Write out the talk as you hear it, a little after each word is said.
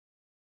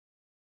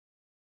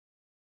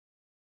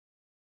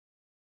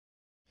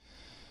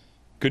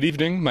Good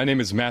evening. My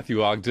name is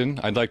Matthew Ogden.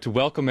 I'd like to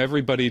welcome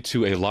everybody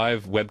to a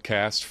live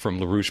webcast from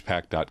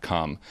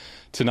LaRouchePAC.com.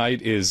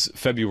 Tonight is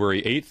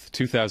February 8th,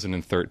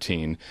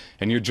 2013,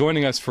 and you're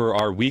joining us for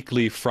our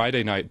weekly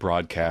Friday night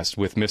broadcast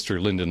with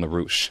Mr. Lyndon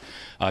LaRouche.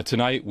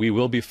 Tonight we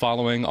will be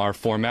following our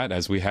format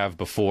as we have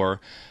before,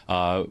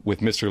 with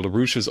Mr.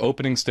 LaRouche's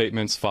opening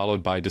statements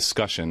followed by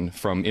discussion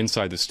from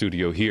inside the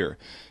studio here.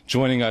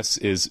 Joining us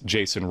is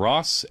Jason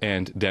Ross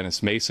and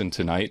Dennis Mason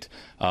tonight,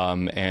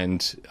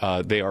 and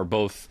they are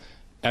both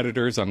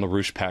editors on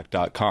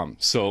LaRouchePAC.com.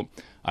 So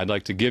I'd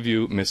like to give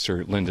you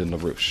Mr. Lyndon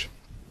LaRouche.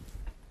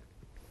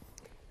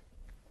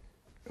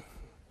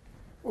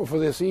 Well, for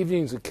this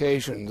evening's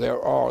occasion,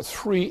 there are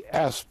three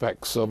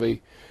aspects of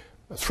a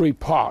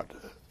three-part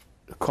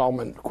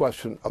common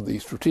question of the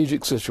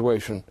strategic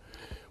situation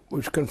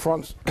which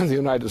confronts the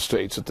United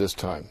States at this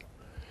time.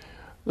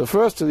 The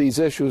first of these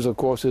issues, of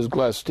course, is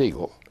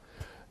Glass-Steagall.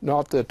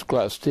 Not that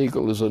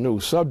Glass-Steagall is a new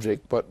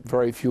subject, but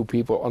very few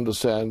people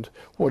understand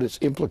what its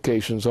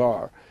implications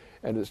are,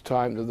 and it's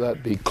time that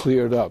that be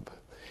cleared up.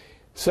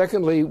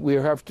 Secondly, we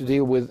have to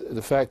deal with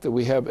the fact that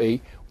we have a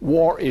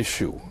war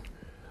issue.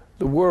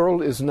 The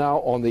world is now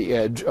on the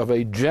edge of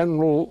a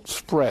general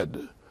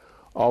spread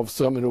of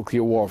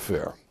thermonuclear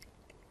warfare.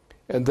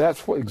 And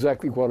that's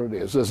exactly what it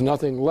is. There's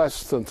nothing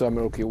less than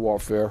thermonuclear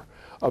warfare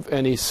of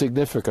any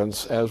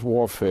significance as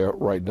warfare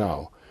right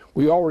now.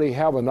 We already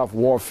have enough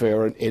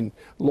warfare in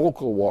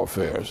local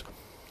warfares,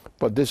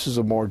 but this is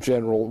a more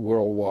general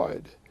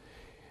worldwide.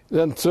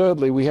 Then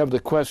thirdly, we have the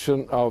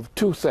question of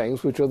two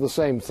things which are the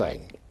same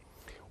thing.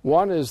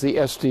 One is the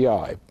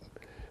SDI.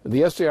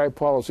 The SDI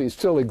policy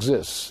still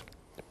exists.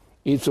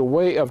 It's a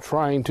way of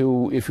trying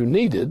to, if you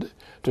needed,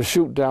 to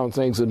shoot down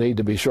things that need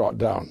to be shot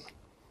down.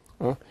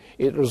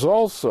 It is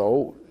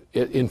also,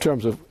 in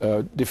terms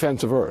of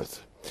defense of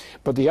Earth.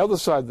 But the other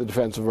side of the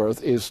defense of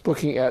Earth is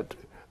looking at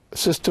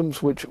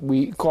systems which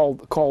we call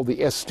the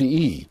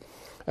SDE,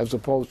 as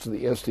opposed to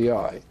the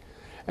SDI.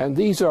 And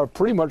these are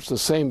pretty much the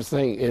same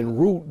thing in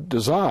root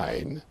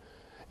design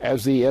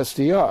as the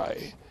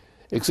SDI,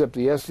 except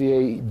the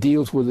SDA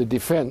deals with the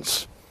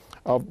defense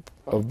of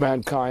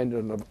mankind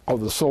and of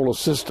the solar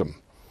system,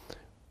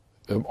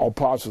 or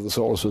parts of the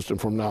solar system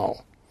from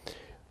now.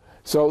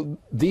 So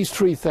these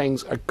three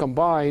things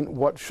combine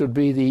what should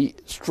be the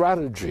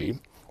strategy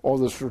or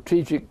the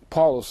strategic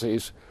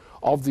policies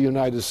of the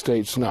United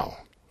States now.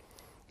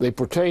 They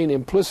pertain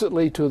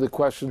implicitly to the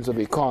questions of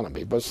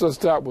economy, but let's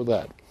start with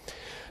that.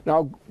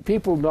 Now,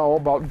 people know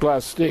about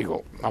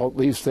Glass-Steagall, or at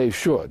least they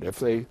should, if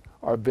they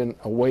have been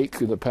awake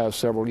in the past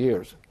several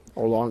years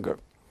or longer.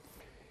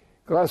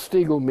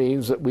 Glass-Steagall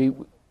means that we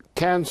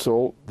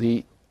cancel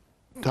the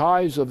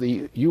ties of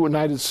the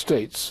United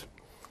States.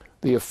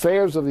 The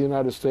affairs of the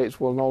United States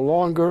will no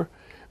longer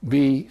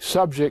be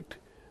subject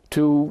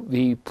to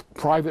the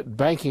private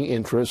banking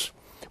interests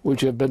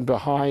which have been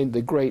behind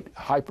the great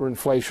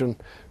hyperinflation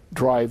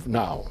drive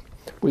now.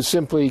 It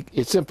simply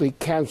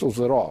cancels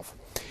it off.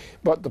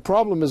 But the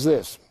problem is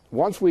this.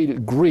 Once we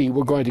agree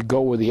we're going to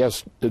go with the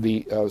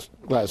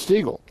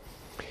Glass-Steagall,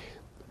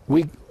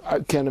 we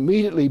can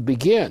immediately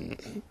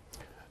begin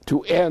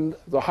to end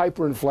the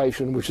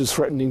hyperinflation which is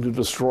threatening to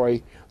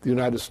destroy the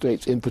United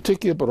States in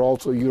particular, but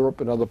also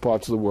Europe and other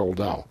parts of the world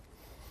now.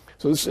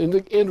 So this is an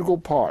integral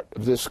part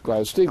of this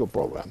Glass-Steagall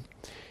program.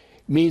 It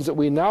means that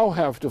we now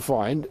have to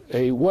find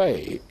a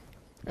way,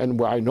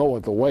 and I know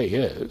what the way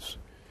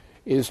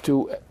is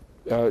to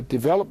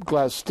develop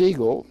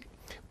Glass-Steagall,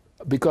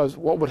 because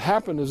what would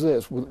happen is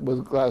this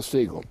with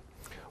Glass-Steagall.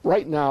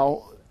 Right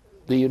now,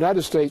 the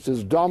United States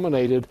is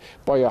dominated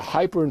by a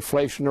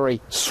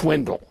hyperinflationary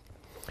swindle.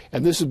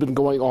 And this has been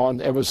going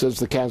on ever since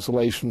the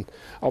cancellation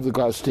of the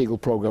Glass-Steagall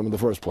program in the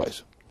first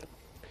place.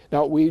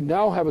 Now, we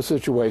now have a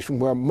situation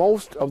where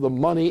most of the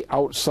money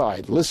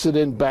outside, listed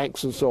in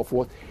banks and so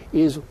forth,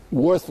 is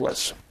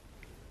worthless.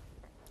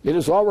 It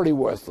is already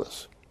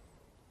worthless.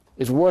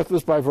 It's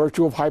worthless by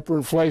virtue of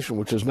hyperinflation,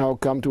 which has now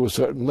come to a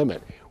certain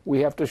limit. We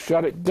have to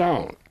shut it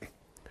down.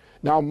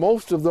 Now,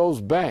 most of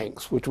those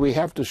banks, which we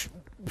have to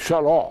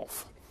shut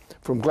off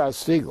from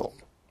Glass-Steagall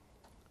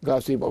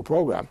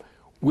program,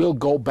 will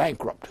go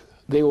bankrupt.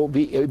 They will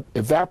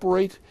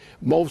evaporate.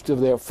 Most of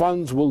their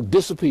funds will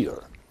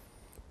disappear.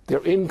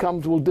 Their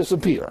incomes will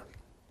disappear.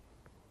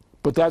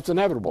 But that's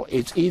inevitable.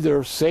 It's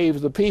either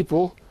save the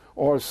people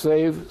or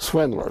save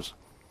swindlers.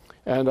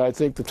 And I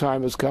think the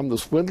time has come. The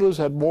swindlers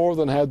had more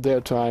than had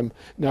their time.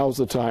 Now's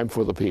the time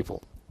for the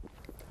people.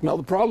 Now,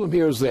 the problem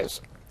here is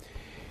this.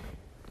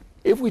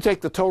 If we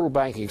take the total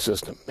banking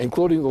system,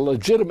 including the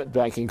legitimate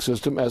banking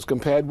system as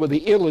compared with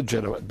the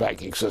illegitimate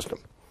banking system,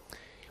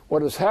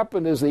 what has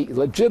happened is the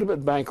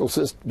legitimate banking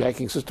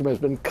system has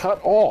been cut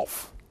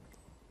off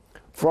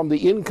from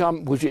the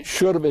income which it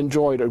should have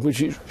enjoyed or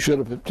which it should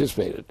have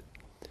participated.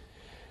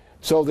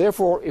 So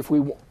therefore, if we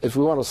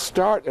want to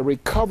start a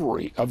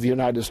recovery of the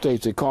United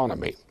States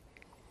economy,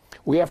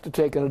 we have to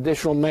take an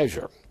additional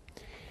measure.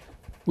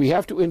 We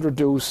have to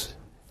introduce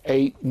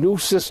a new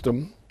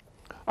system,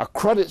 a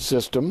credit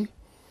system,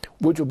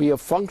 which will be a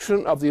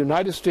function of the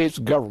United States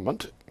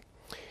government,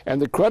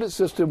 And the credit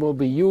system will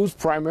be used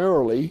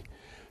primarily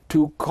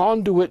to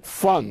conduit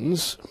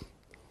funds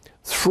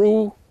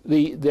through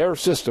their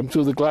system,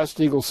 through the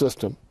Glass-Steagall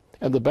system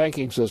and the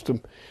banking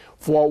system,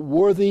 for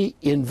worthy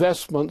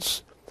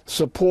investments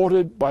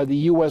supported by the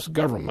U.S.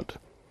 government.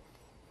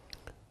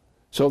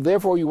 So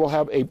therefore you will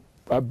have a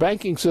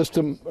banking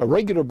system, a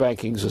regular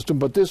banking system,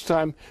 but this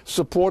time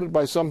supported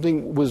by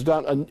something that was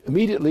done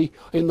immediately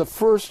in the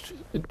first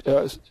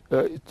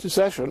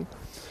session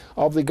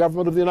of the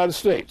government of the United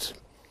States.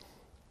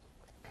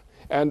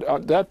 And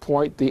at that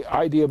point, the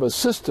idea of a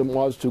system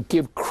was to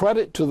give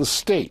credit to the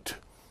state,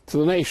 to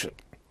the nation,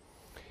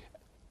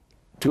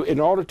 in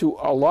order to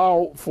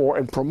allow for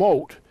and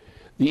promote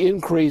the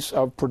increase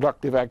of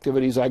productive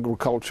activities,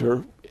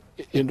 agriculture,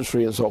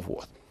 industry, and so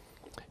forth,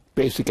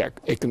 basic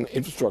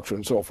infrastructure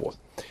and so forth.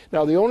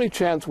 Now, the only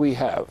chance we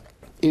have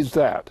is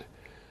that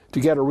to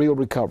get a real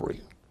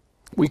recovery.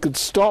 We could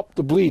stop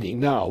the bleeding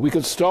now. We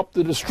could stop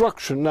the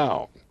destruction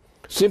now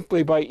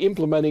simply by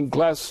implementing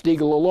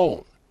Glass-Steagall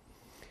alone.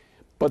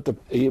 But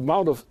the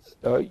amount of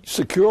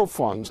secure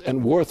funds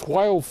and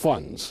worthwhile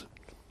funds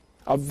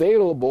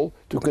available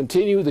to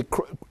continue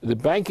the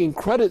banking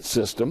credit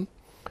system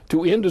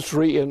to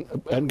industry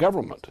and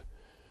government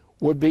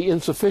would be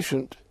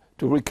insufficient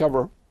to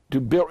recover,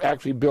 to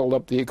actually build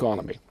up the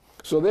economy.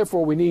 So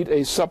therefore we need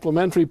a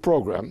supplementary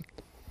program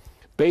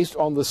based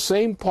on the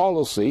same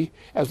policy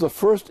as the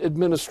first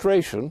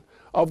administration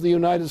of the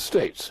United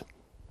States.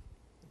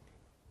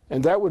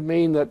 And that would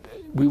mean that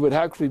we would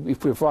actually be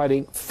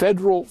providing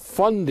federal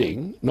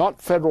funding, not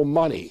federal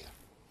money,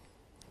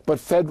 but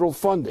federal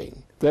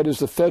funding. That is,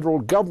 the federal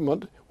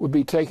government would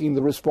be taking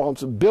the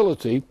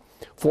responsibility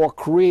for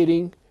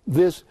creating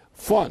this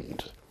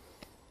fund.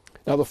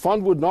 Now, the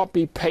fund would not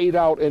be paid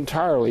out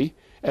entirely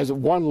as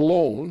one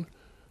loan,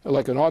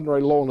 like an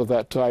ordinary loan of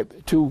that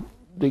type, to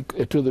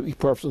the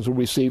persons who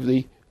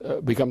receive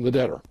become the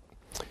debtor.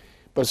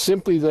 But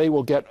simply they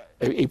will get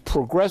a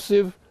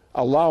progressive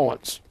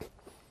allowance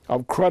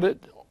of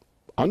credit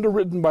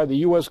underwritten by the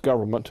U.S.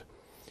 government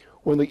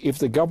if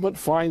the government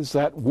finds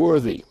that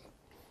worthy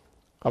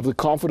of the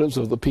confidence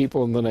of the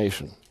people and the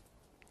nation.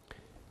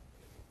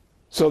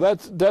 So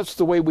that's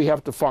the way we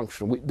have to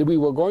function. We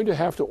were going to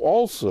have to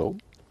also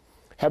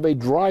have a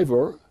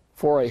driver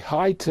for a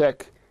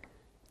high-tech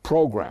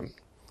program.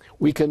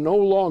 We can no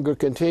longer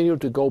continue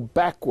to go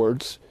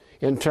backwards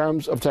in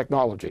terms of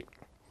technology,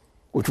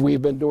 which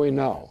we've been doing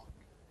now.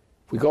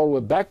 If we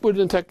go backward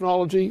in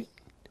technology,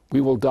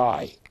 we will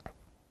die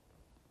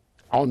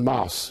en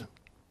masse.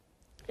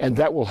 And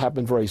that will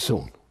happen very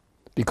soon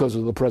because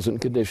of the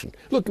present condition.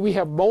 Look, we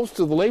have most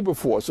of the labor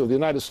force of the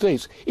United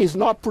States is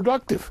not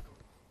productive.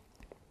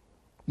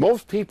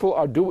 Most people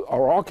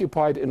are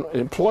occupied in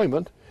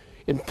employment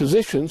in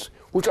positions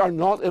which are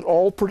not at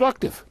all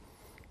productive.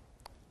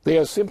 They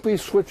are simply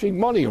switching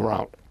money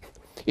around.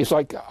 It's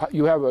like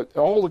you have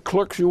all the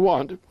clerks you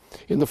want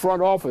in the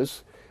front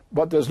office,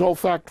 but there's no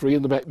factory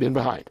in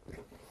behind.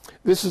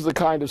 This is the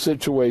kind of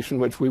situation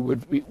which we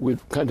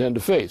would contend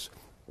to face.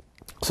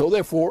 So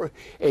therefore,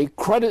 a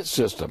credit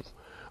system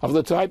of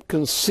the type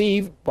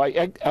conceived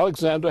by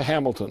Alexander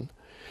Hamilton,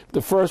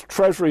 the first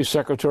Treasury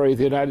Secretary of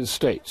the United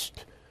States,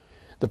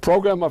 the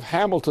program of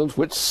Hamilton's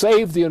which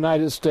saved the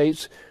United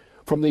States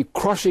from the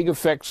crushing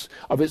effects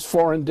of its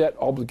foreign debt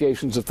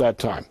obligations at that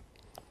time.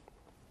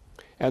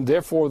 And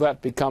therefore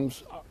that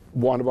becomes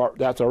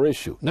that's our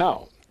issue.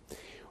 Now,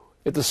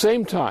 at the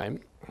same time,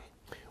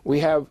 we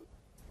have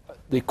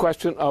the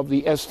question of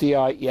the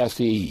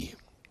SDI-SDE,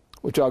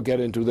 which I'll get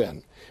into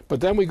then.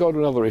 But then we go to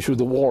another issue,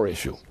 the war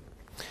issue.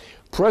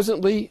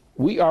 Presently,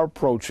 we are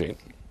approaching,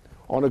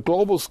 on a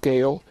global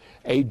scale,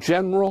 a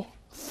general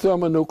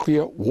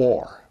thermonuclear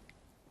war.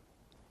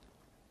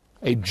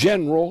 A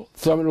general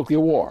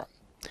thermonuclear war.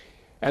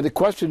 And the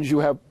question is, you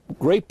have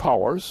great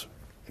powers.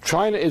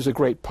 China is a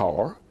great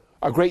power,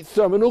 a great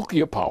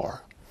thermonuclear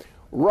power.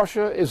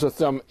 Russia is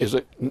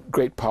a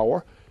great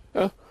power,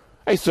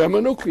 a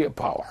thermonuclear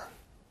power.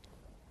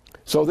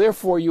 So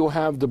therefore you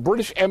have the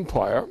British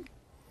Empire,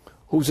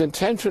 whose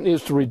intention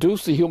is to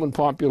reduce the human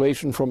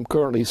population from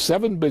currently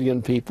 7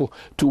 billion people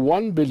to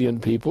 1 billion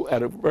people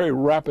at a very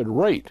rapid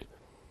rate,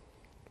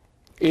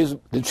 is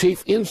the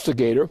chief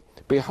instigator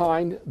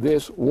behind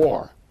this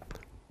war.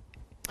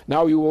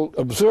 Now you will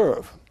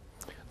observe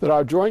that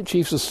our Joint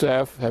Chiefs of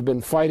Staff have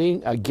been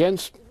fighting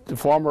against the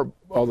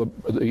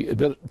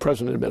the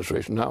present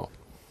administration now,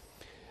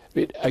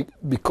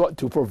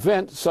 to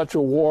prevent such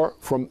a war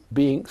from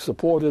being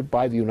supported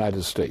by the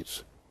United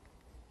States.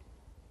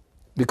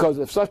 Because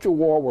if such a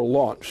war were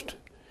launched,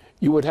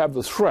 you would have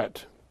the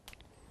threat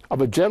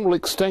of a general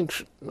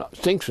extinction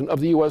of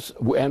the U.S.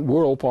 and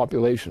world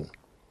population.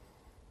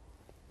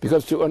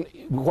 Because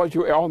what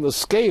you're on the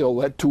scale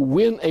that to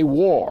win a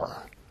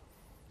war,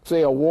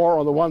 say a war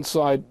on the one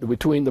side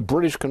between the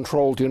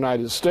British-controlled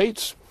United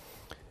States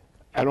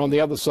and on the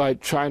other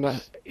side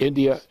China,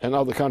 India, and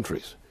other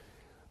countries,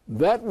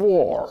 that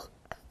war,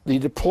 the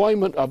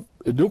deployment of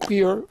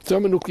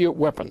thermonuclear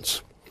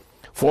weapons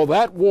for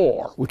that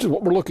war, which is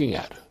what we're looking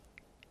at,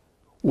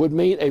 would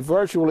mean a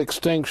virtual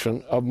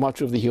extinction of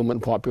much of the human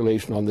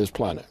population on this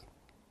planet.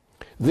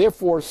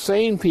 Therefore,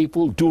 sane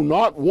people do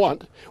not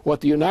want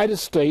what the United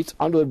States,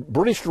 under the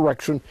British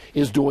direction,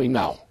 is doing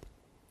now.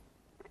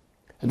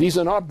 And these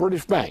are not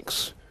British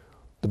banks.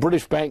 The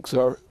British banks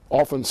are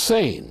often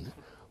sane,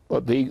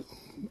 but the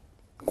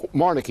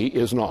monarchy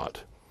is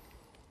not,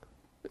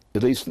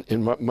 at least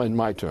in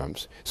my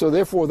terms. So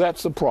therefore,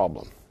 that's the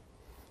problem.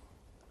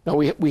 Now,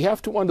 we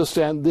have to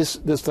understand this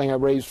thing I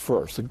raised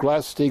first, the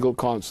Glass-Steagall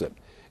concept.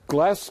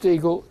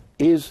 Glass-Steagall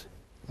is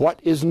what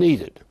is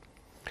needed.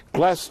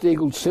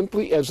 Glass-Steagall,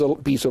 simply as a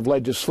piece of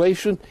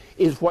legislation,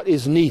 is what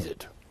is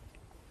needed.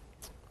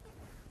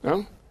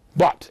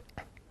 But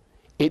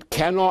it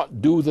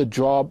cannot do the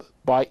job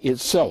by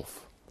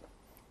itself.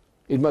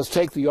 It must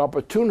take the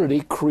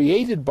opportunity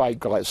created by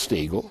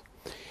Glass-Steagall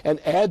and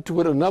add to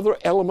it another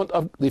element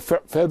of the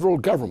federal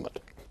government.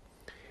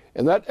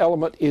 And that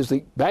element is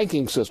the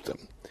banking system,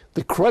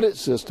 the credit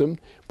system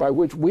by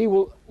which we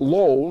will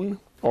loan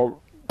or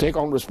take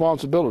on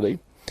responsibility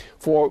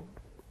for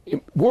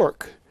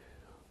work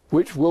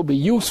which will be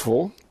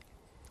useful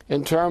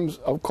in terms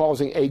of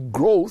causing a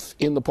growth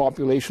in the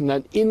population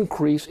and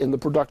increase in the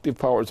productive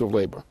powers of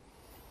labor.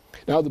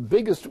 Now, the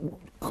biggest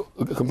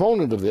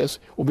component of this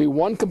will be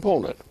one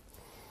component,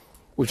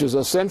 which is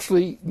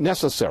essentially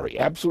necessary,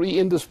 absolutely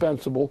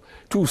indispensable,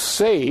 to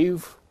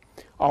save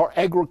our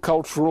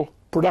agricultural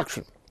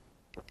production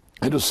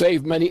and to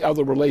save many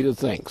other related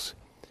things.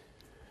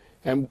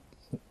 And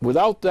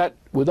without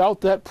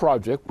that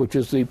project, which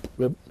is the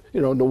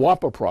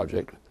NWAPA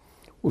project,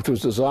 which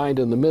was designed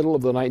in the middle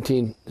of the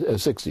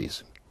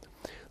 1960s,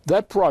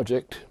 that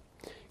project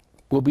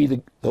will be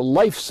the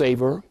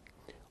lifesaver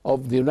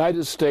of the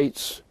United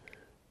States,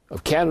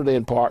 of Canada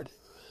in part,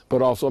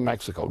 but also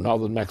Mexico,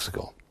 northern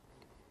Mexico.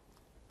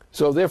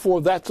 So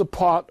therefore, that's a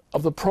part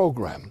of the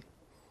program.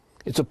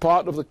 It's a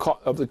part of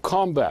the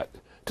combat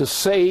to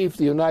save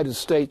the United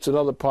States and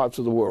other parts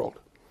of the world.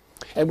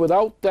 And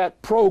without that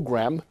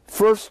program,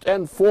 first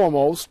and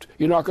foremost,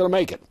 you're not going to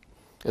make it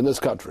in this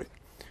country.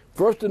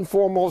 First and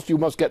foremost, you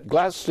must get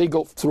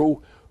Glass-Steagall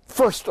through,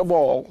 first of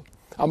all,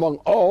 among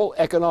all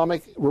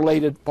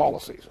economic-related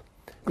policies.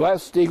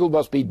 Glass-Steagall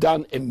must be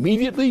done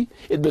immediately.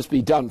 It must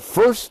be done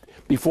first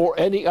before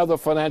any other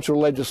financial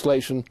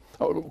legislation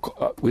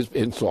was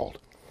installed.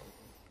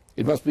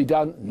 It must be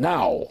done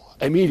now,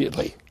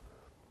 immediately.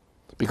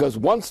 Because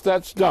once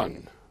that's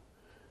done,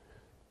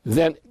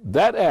 then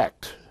that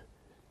act,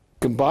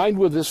 combined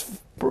with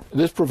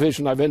this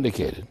provision I've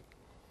indicated,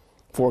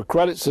 for a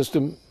credit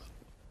system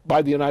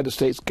by the United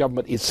States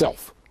government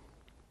itself,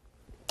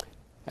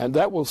 and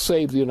that will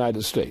save the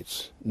United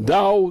States.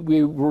 Now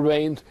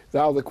remains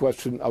the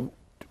question of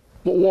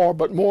war,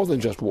 but more than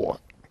just war.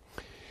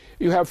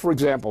 You have, for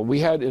example, we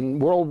had in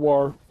the World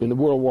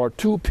War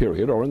II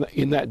period, or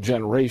in that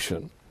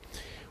generation,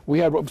 we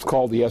had what was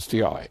called the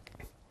SDI.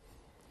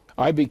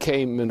 I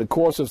became, in the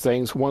course of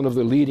things, one of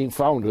the leading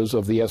founders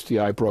of the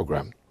SDI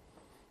program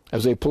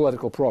as a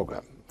political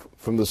program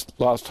from the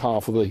last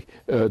half of the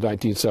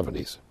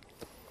 1970s.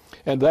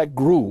 And that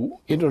grew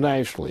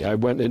internationally. I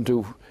went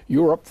into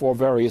Europe for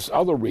various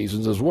other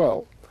reasons as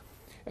well.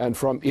 And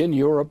in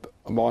Europe,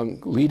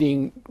 among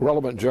leading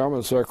relevant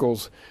German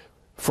circles,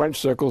 French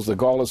circles, the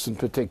Gaullists in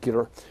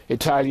particular,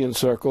 Italian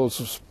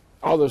circles,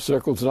 other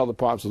circles in other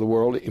parts of the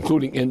world,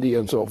 including India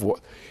and so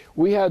forth,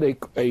 we had an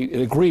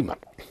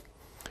agreement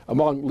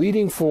among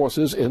leading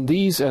forces in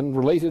these and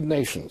related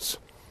nations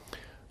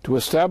to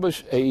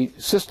establish a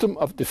system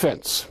of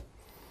defense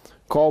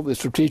called the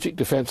Strategic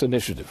Defense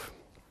Initiative.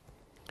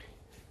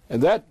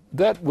 And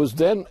that was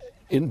then,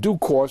 in due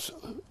course,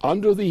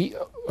 under the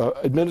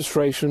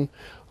administration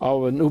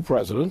of a new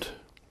president,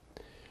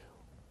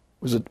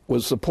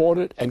 was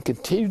supported and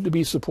continued to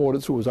be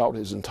supported throughout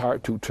his entire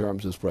 2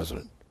 terms as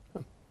president,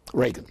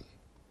 Reagan.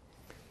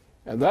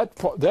 And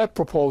that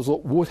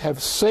proposal would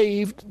have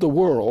saved the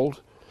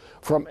world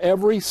from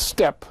every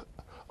step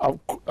of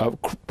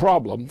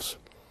problems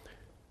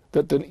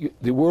that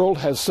the world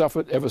has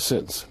suffered ever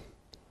since.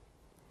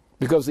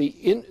 Because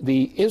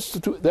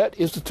that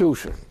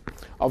institution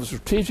of a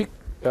Strategic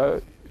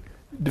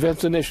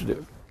Defense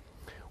Initiative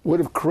would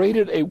have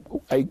created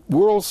a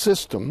world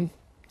system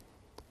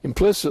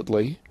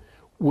implicitly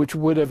which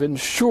would have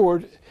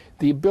ensured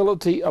the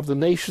ability of the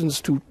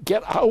nations to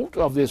get out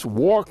of this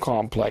war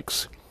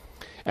complex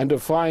and to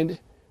find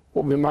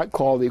what we might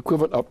call the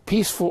equivalent of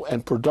peaceful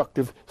and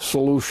productive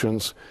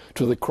solutions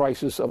to the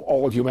crisis of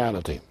all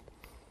humanity.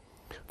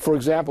 For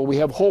example, we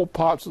have whole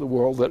parts of the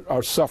world that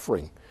are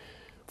suffering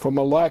from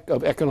a lack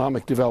of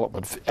economic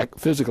development,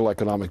 physical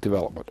economic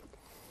development.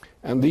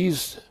 And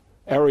these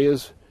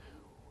areas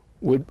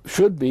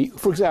should be,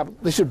 for example,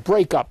 they should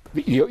break up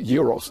the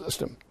Euro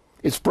system.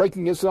 It's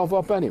breaking itself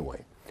up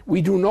anyway.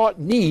 We do not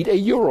need a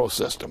Euro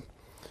system.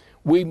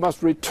 We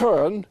must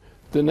return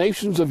the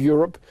nations of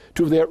Europe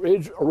to their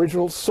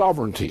original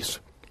sovereignties.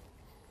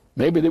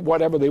 Maybe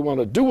whatever they want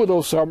to do with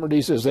those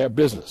sovereignties is their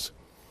business.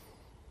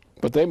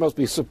 But they must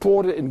be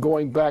supported in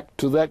going back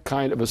to that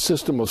kind of a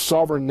system of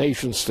sovereign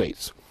nation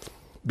states.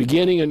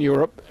 beginning in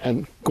Europe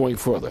and going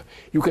further.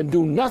 You can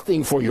do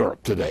nothing for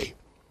Europe today.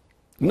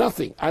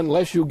 Nothing,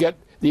 unless you get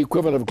the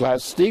equivalent of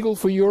Glass-Steagall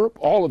for Europe,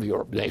 all of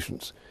Europe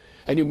nations.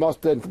 And you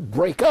must then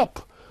break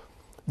up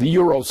the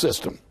Euro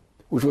system,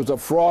 which was a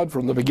fraud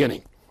from the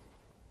beginning.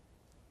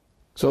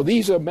 So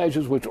these are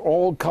measures which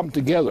all come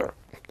together.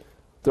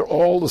 They're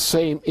all the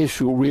same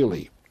issue,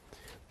 really.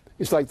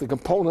 It's like the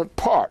component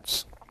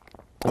parts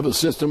of a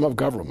system of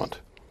government.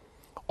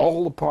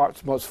 All the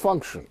parts must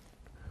function,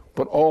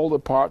 but all the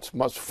parts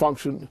must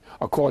function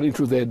according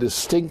to their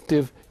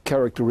distinctive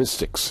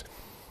characteristics.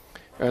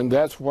 And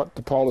that's what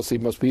the policy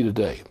must be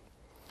today.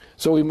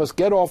 So we must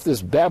get off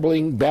this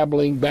babbling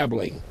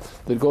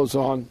that goes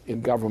on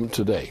in government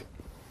today.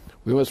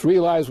 We must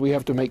realize we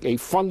have to make a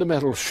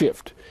fundamental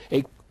shift,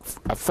 a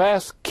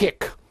fast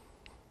kick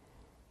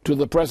to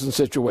the present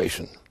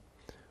situation.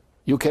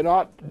 You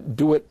cannot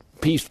do it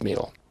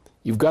piecemeal.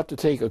 You've got to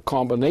take a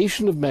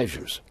combination of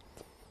measures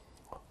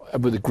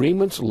with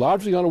agreements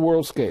largely on a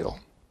world scale,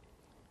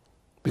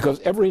 because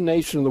every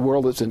nation in the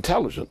world that's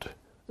intelligent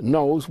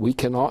knows we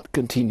cannot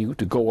continue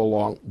to go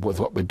along with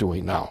what we're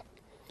doing now.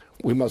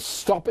 We must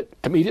stop it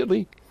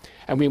immediately,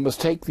 and we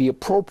must take the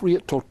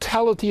appropriate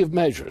totality of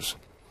measures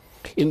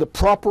in the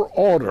proper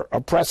order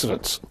of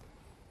precedence.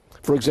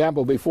 For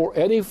example, before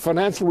any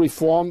financial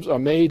reforms are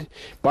made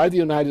by the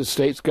United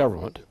States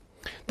government,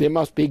 there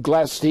must be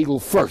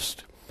Glass-Steagall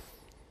first.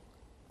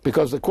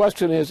 Because the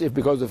question is, if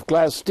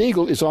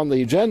Glass-Steagall is on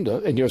the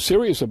agenda and you're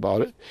serious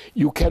about it,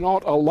 you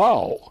cannot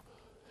allow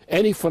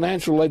any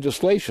financial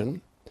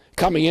legislation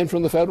coming in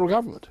from the federal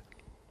government.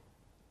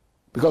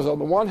 Because on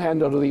the one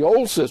hand, under the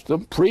old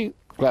system,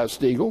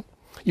 pre-Glass-Steagall,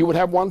 you would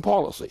have one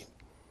policy.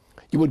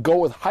 You would go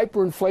with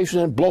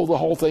hyperinflation and blow the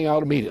whole thing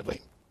out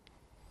immediately.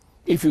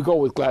 If you go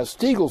with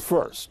Glass-Steagall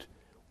first,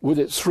 with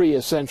its three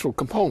essential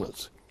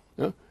components,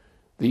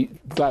 the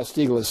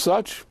Glass-Steagall as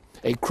such,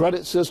 a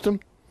credit system,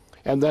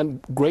 and then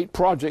great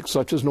projects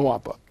such as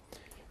NOAPA.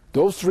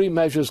 Those three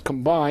measures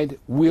combined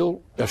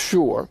will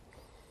assure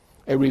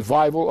a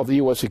revival of the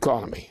U.S.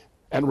 economy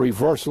and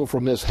reversal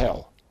from this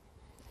hell.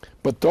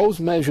 But those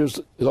measures,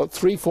 the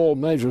threefold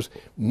measures,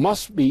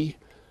 must be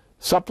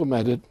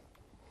supplemented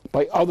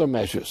by other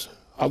measures,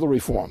 other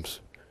reforms,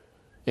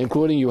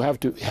 including you have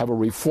to have a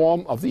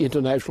reform of the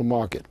international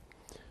market.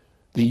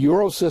 The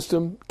Euro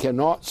system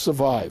cannot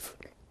survive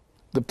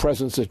the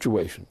present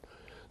situation.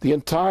 The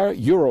entire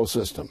Euro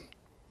system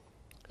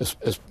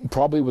is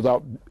probably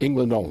without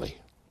England only.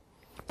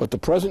 But the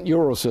present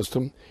Euro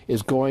system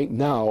is going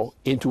now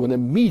into an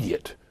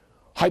immediate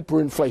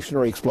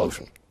hyperinflationary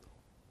explosion,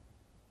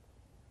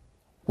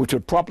 which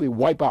would probably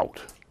wipe out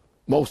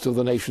most of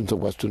the nations of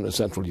Western and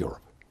Central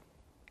Europe.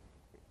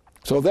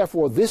 So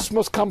therefore, this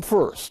must come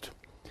first.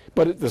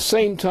 But at the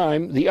same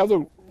time, the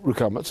other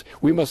requirements,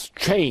 we must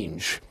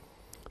change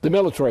the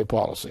military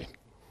policy.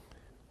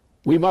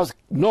 We must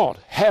not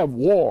have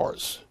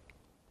wars.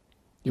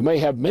 You may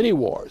have many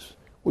wars,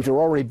 which are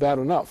already bad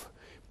enough,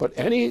 but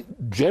any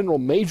general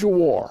major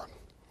war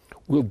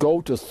will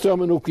go to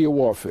thermonuclear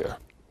warfare.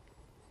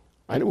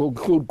 And it will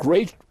include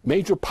great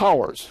major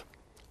powers,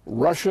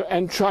 Russia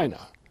and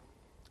China,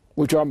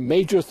 which are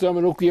major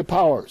thermonuclear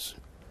powers.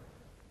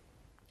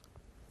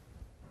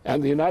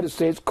 And the United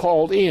States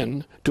called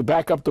in to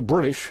back up the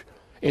British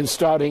in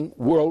starting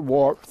World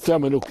War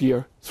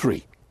Thermonuclear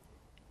III.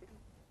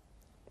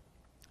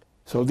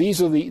 So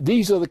these are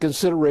the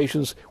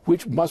considerations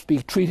which must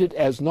be treated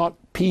as not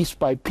piece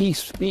by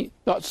piece,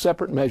 not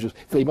separate measures.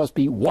 They must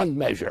be one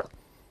measure,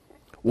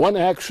 one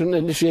action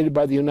initiated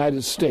by the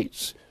United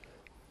States,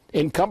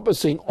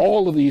 encompassing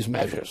all of these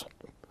measures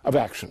of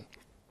action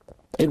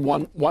in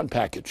one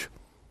package.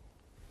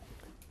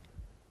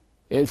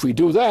 And if we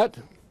do that,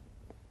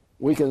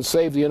 we can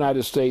save the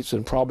United States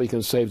and probably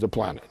can save the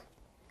planet.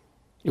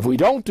 If we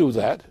don't do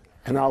that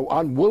and are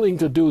unwilling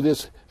to do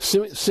this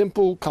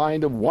simple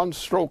kind of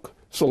one-stroke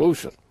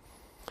solution,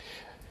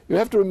 you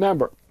have to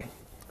remember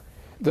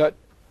that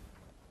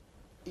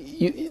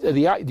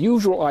the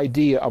usual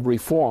idea of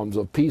reforms,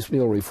 of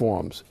piecemeal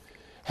reforms,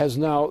 has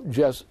now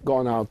just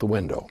gone out the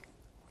window.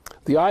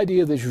 The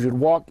idea that you should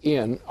walk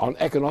in on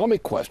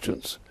economic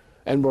questions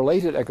and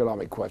related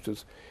economic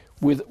questions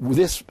with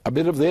this, a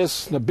bit of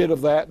this, and a bit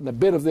of that, and a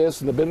bit of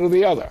this, and a bit of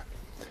the other.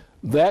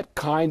 That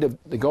kind of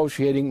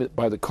negotiating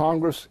by the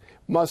Congress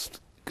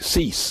must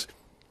cease.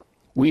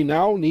 We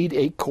now need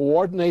a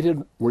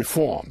coordinated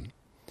reform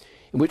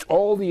in which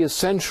all the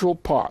essential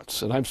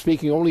parts, and I'm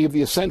speaking only of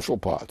the essential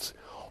parts,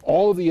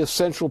 all of the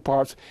essential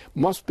parts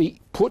must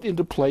be put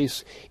into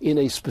place in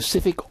a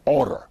specific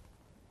order.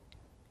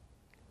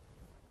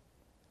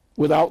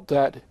 Without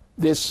that,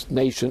 this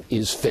nation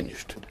is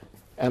finished.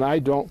 And I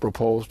don't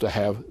propose to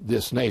have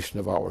this nation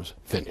of ours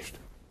finished.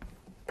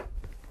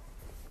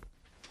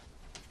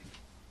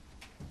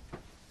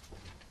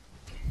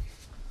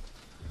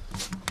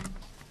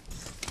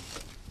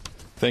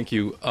 Thank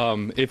you.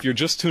 If you're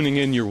just tuning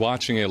in, you're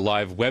watching a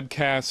live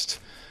webcast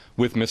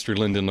with Mr.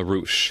 Lyndon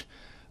LaRouche.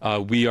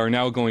 We are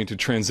now going to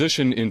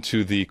transition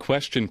into the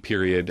question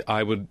period.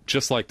 I would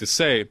just like to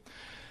say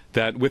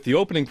that with the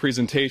opening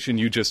presentation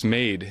you just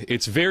made,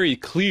 it's very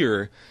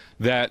clear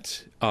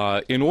that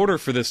in order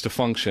for this to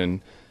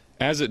function,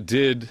 as it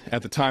did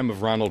at the time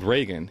of Ronald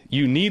Reagan,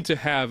 you need to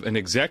have an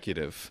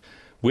executive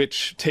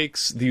which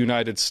takes the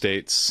United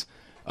States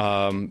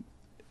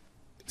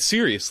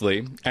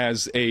seriously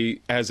as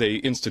a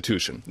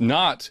institution,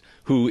 not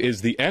who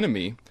is the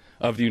enemy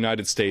of the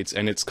United States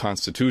and its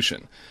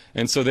Constitution.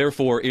 And so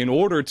therefore, in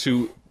order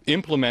to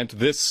implement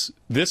this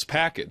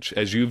package,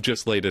 as you've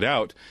just laid it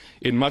out,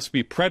 it must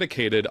be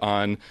predicated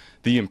on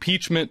the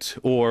impeachment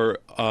or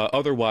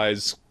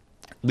otherwise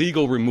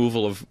legal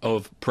removal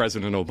of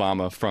President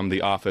Obama from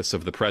the office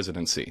of the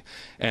presidency.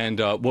 And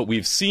what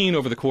we've seen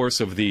over the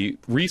course of the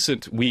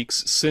recent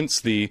weeks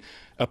since the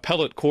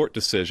appellate court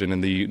decision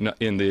in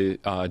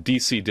the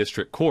D.C.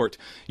 District Court,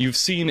 you've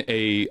seen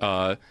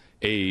a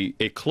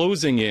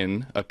closing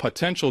in, a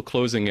potential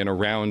closing in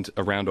around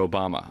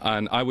Obama.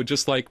 And I would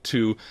just like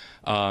to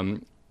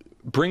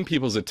bring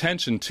people's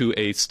attention to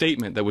a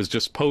statement that was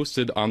just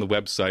posted on the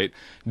website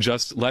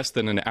just less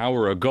than an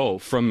hour ago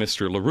from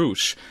Mr.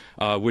 LaRouche,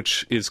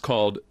 which is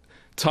called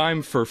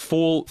 "Time for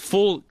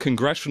Full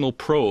Congressional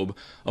Probe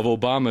of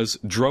Obama's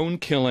Drone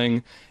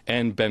Killing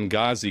and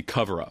Benghazi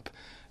Cover-Up."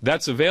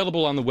 That's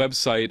available on the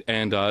website,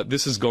 and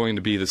this is going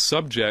to be the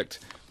subject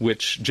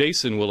which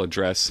Jason will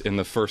address in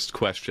the first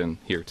question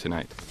here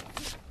tonight.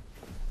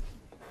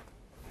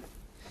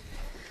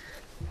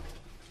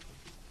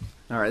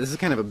 All right, this is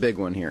kind of a big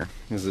one here.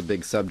 This is a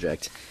big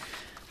subject.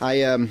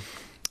 I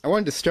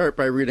wanted to start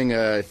by reading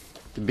the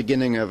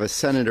beginning of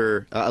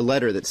a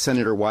letter that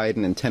Senator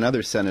Wyden and 10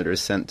 other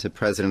senators sent to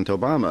President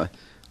Obama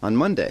on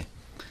Monday.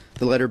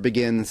 The letter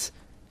begins,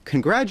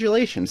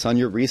 "Congratulations on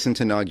your recent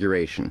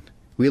inauguration.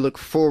 We look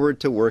forward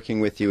to working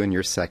with you in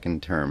your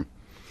second term.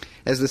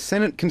 As the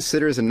Senate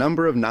considers a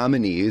number of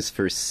nominees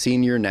for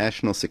senior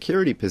national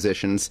security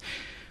positions,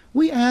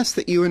 we ask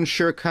that you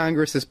ensure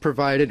Congress is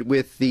provided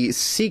with the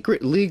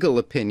secret legal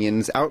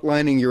opinions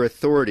outlining your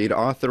authority to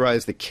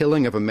authorize the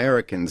killing of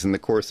Americans in the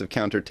course of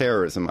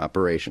counterterrorism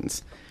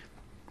operations."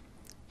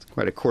 It's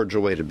quite a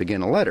cordial way to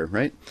begin a letter,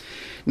 right?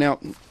 Now,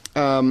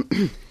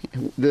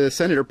 the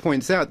senator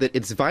points out that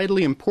it's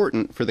vitally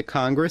important for the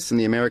Congress and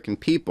the American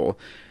people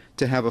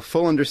to have a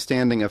full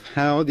understanding of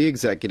how the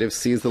executive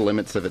sees the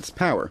limits of its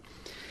power.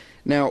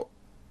 Now,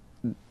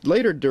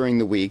 later during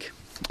the week,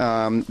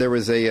 there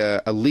was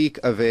a leak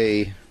of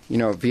via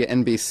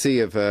NBC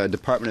of a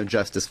Department of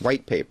Justice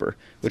white paper,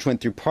 which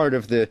went through part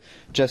of the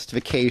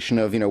justification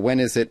of, when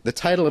is it, the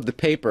title of the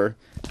paper,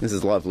 this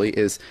is lovely,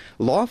 is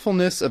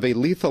 "Lawfulness of a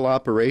Lethal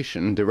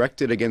Operation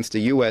Directed Against a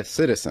U.S.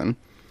 Citizen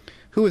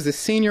Who is a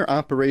Senior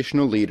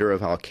Operational Leader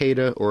of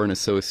Al-Qaeda or an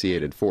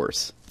Associated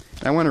Force."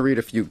 I want to read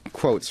a few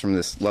quotes from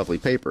this lovely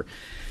paper.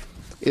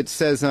 It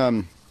says,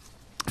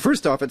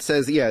 first off, it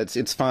says, yeah,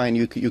 it's fine.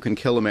 You can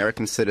kill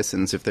American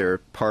citizens if they're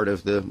part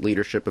of the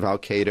leadership of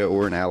Al-Qaeda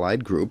or an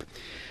allied group.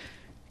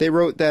 They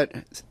wrote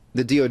that,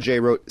 the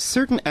DOJ wrote,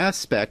 "Certain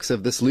aspects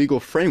of this legal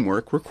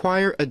framework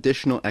require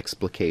additional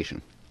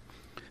explication.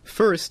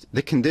 First,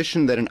 the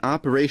condition that an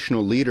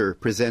operational leader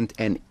present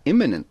an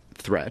imminent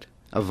threat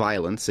of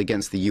violence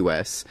against the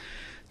U.S.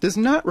 does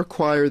not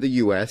require the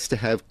U.S. to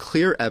have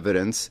clear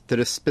evidence that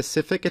a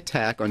specific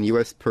attack on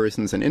U.S.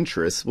 persons and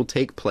interests will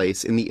take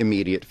place in the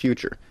immediate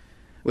future."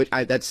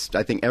 That's,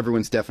 I think,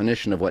 everyone's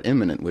definition of what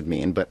imminent would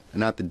mean, but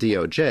not the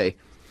DOJ.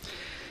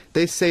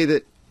 They say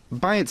that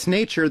by its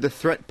nature, the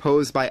threat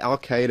posed by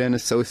Al-Qaeda and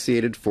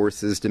associated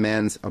forces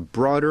demands a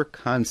broader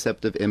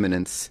concept of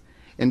imminence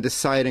in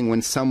deciding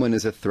when someone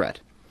is a threat.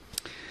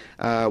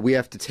 We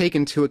have to take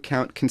into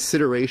account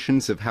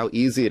considerations of how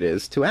easy it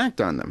is to act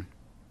on them.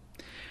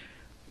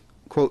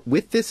 Quote,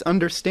 "With this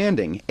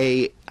understanding,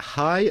 a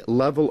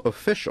high-level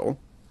official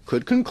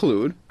could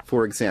conclude,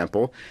 for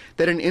example,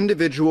 that an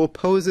individual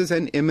poses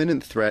an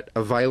imminent threat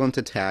of violent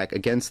attack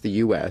against the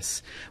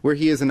U.S., where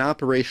he is an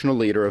operational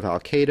leader of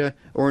Al-Qaeda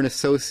or an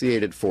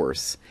associated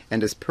force,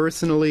 and is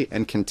personally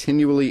and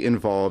continually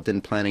involved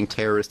in planning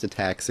terrorist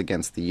attacks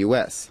against the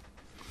U.S."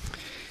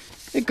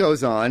 It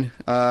goes on.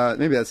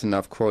 Maybe that's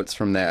enough quotes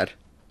from that.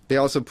 They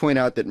also point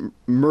out that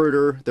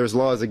murder, there's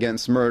laws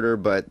against murder,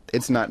 but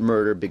it's not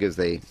murder because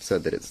they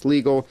said that it's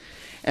legal.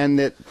 And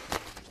that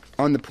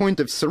on the point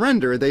of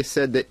surrender, they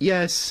said that,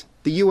 yes,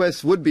 the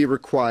U.S. would be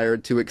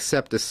required to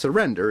accept a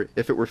surrender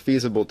if it were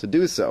feasible to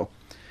do so.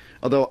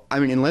 Although, I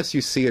mean, unless you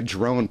see a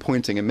drone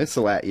pointing a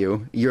missile at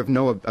you, you have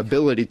no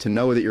ability to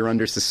know that you're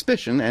under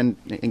suspicion and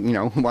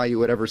why you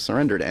would ever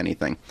surrender to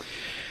anything.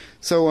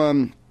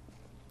 So,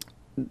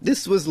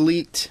 this was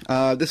leaked.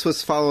 This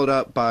was followed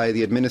up by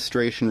the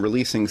administration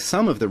releasing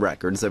some of the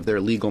records of their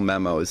legal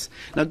memos.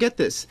 Now get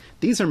this.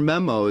 These are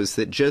memos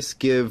that just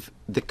give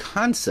the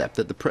concept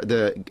that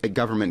the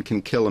government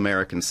can kill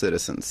American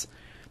citizens.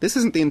 This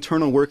isn't the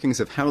internal workings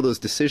of how those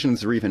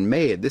decisions are even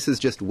made. This is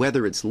just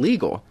whether it's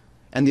legal,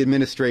 and the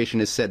administration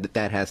has said that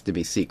that has to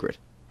be secret.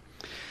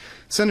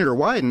 Senator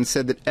Wyden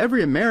said that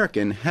every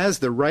American has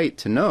the right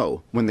to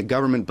know when the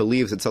government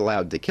believes it's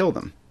allowed to kill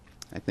them.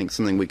 I think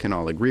something we can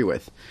all agree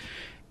with.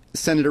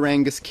 Senator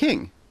Angus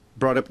King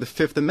brought up the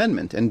Fifth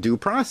Amendment and due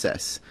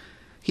process.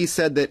 He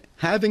said that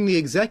having the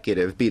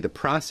executive be the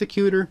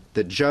prosecutor,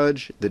 the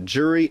judge, the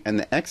jury, and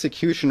the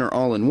executioner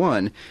all in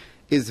one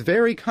is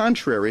very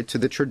contrary to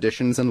the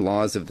traditions and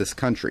laws of this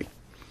country.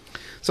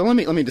 So let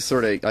me just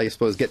sort of, I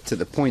suppose, get to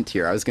the point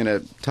here. I was going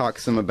to talk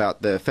some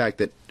about the fact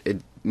that,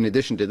 in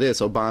addition to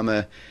this,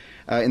 Obama,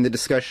 in the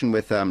discussion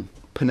with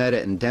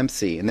Panetta and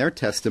Dempsey in their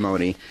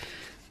testimony,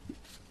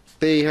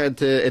 they had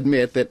to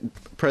admit that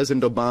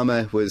President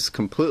Obama was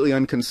completely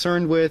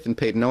unconcerned with and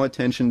paid no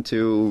attention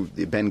to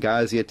the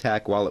Benghazi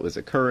attack while it was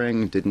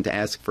occurring, didn't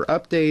ask for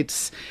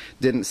updates,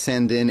 didn't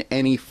send in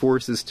any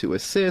forces to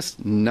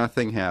assist,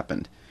 nothing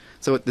happened.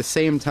 So at the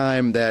same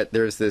time that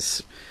there's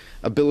this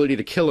ability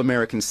to kill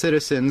American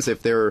citizens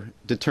if they're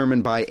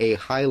determined by a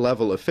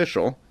high-level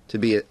official to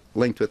be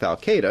linked with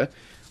Al-Qaeda,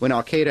 when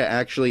Al-Qaeda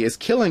actually is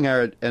killing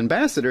our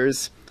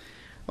ambassadors,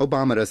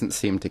 Obama doesn't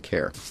seem to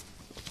care.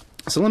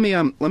 So let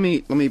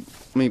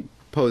me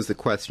pose the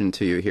question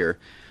to you here.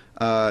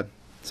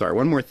 Sorry,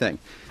 one more thing.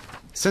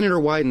 Senator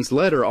Wyden's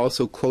letter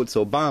also quotes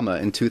Obama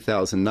in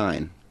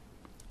 2009.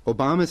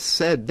 Obama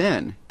said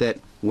then that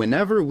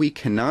whenever we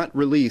cannot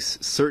release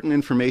certain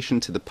information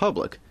to the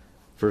public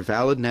for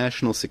valid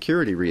national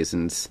security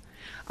reasons,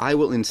 I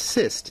will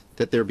insist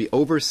that there be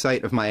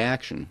oversight of my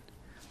action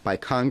by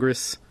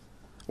Congress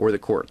or the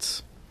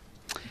courts.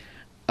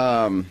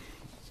 The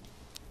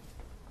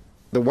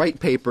white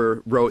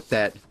paper wrote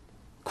that,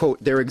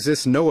 quote, there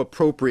exists no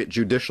appropriate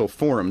judicial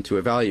forum to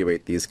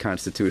evaluate these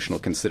constitutional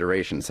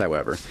considerations,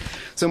 however.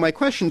 So my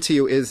question to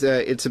you is,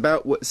 it's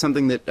about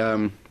something that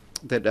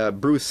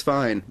Bruce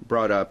Fein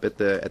brought up at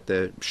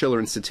the Schiller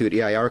Institute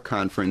EIR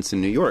conference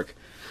in New York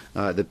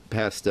the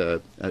past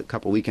a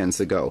couple weekends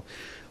ago,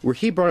 where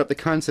he brought up the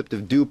concept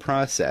of due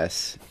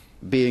process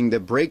being the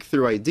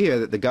breakthrough idea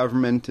that the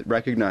government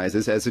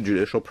recognizes as a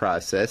judicial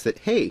process that,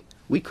 hey,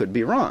 we could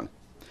be wrong.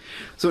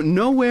 So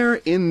nowhere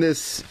in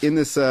this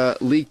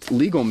leaked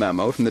legal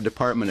memo from the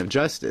Department of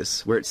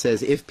Justice, where it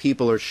says if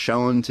people are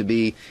shown to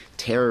be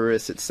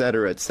terrorists,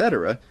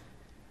 etc.,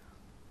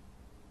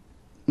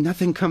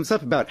 nothing comes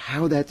up about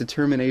how that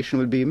determination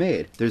would be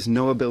made. There's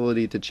no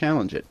ability to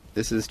challenge it.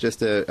 This is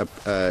just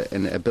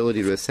an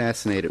ability to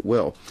assassinate at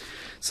will.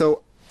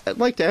 So I'd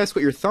like to ask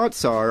what your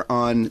thoughts are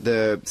on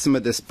some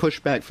of this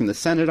pushback from the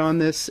Senate on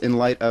this in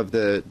light of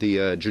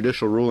the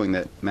judicial ruling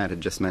that Matt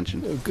had just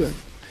mentioned. Good.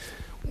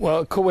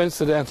 Well,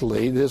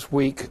 coincidentally, this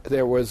week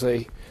there was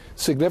a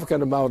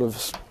significant amount of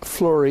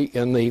flurry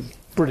in the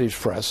British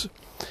press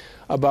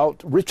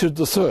about Richard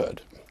III.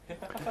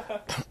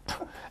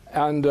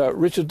 And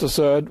Richard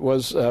III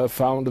was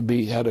found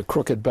to had a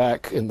crooked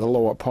back in the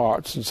lower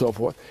parts and so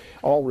forth,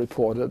 all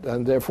reported,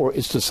 and therefore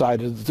it's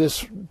decided that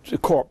this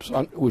corpse,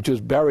 which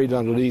is buried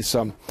underneath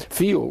some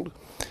field,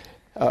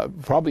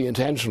 probably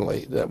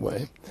intentionally that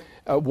way,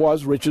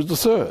 was Richard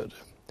III.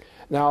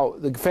 Now,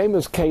 the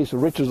famous case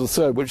of Richard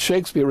III, which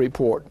Shakespeare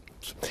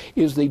reports,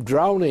 is the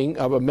drowning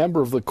of a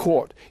member of the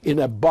court in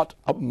a butt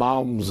of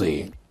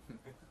Malmsey.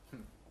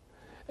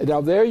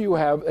 Now, there you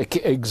have an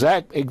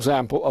exact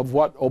example of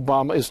what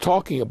Obama is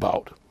talking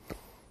about.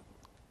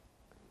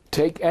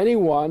 Take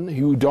anyone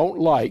you don't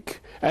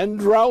like and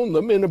drown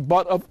them in a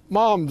butt of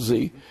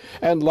Malmsey,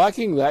 and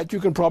lacking that,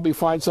 you can probably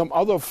find some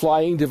other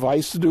flying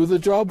device to do the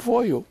job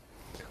for you.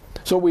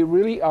 So we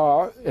really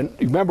are, and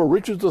remember,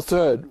 Richard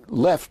III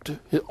left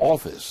his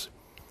office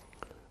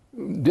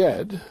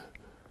dead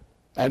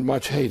and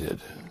much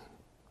hated.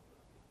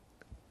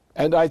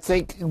 And I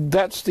think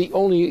that's the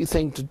only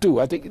thing to do.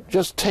 I think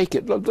just take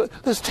it.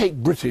 Let's take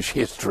British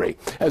history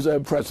as a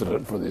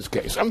precedent for this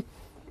case.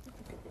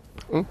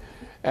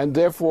 And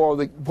therefore,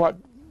 what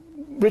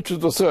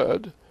Richard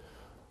III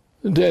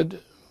did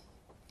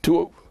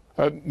to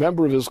a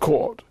member of his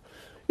court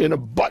in a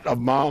butt of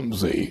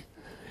Malmsey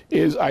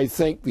is, I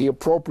think, the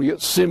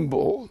appropriate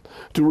symbol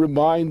to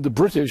remind the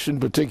British in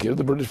particular,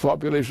 the British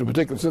population in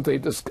particular, since they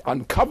just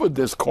uncovered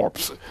this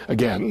corpse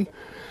again,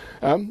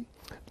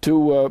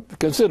 to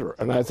consider.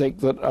 And I think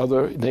that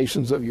other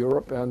nations of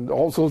Europe and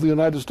also the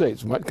United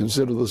States might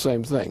consider the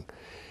same thing.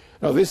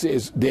 Now, this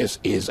is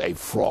a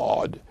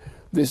fraud.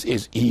 This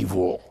is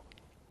evil.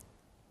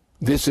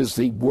 This is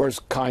the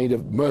worst kind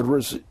of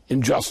murderous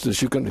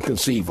injustice you can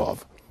conceive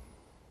of.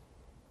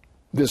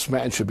 This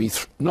man should be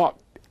not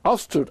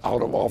ousted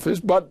out of office,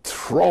 but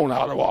thrown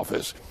out of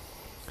office.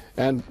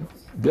 And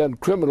then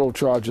criminal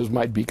charges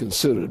might be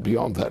considered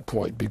beyond that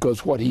point,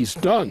 because what he's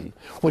done,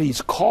 what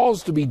he's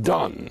caused to be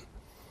done,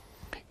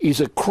 is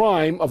a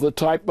crime of the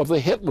type of the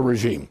Hitler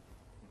regime.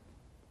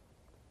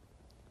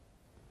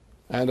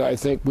 And I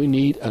think we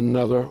need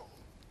another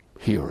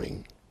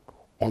hearing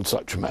on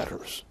such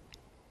matters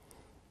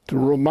to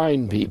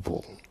remind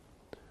people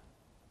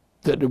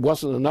that it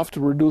wasn't enough to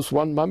reduce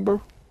one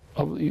member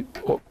of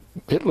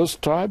Hitler's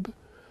tribe.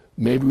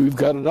 Maybe we've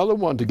got another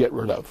one to get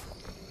rid of.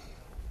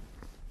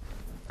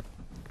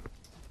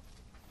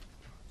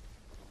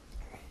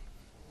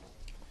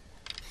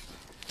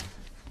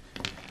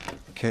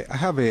 Okay, I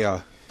have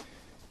a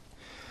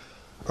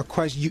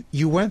question,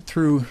 you went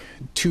through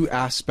two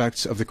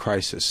aspects of the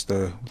crisis,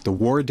 the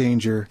war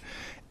danger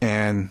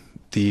and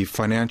the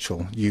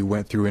financial you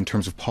went through in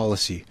terms of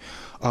policy.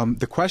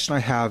 The question I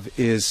have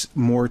is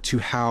more to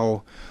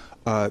how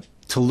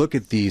to look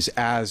at these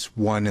as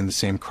one and the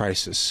same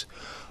crisis.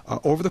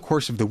 Over the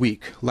course of the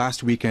week,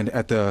 last weekend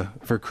at the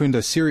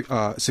Verkunda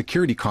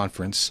Security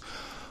Conference,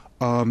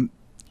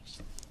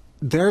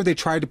 there they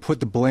tried to put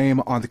the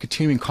blame on the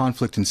continuing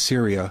conflict in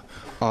Syria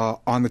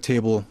on the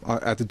table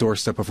at the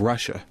doorstep of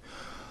Russia.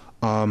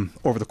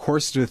 Over the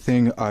course of the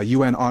thing,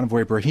 UN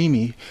envoy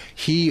Brahimi,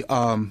 he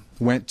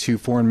went to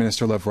Foreign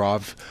Minister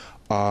Lavrov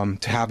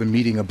to have a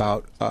meeting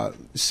about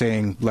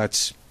saying,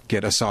 let's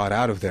get Assad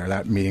out of there.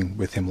 That meeting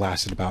with him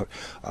lasted about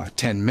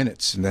 10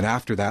 minutes. And then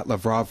after that,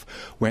 Lavrov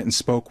went and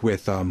spoke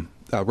with a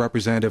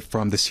representative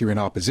from the Syrian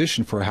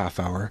opposition for a half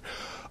hour,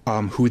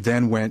 who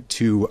then went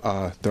to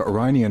the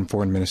Iranian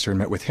foreign minister and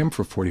met with him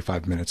for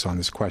 45 minutes on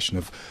this question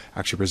of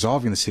actually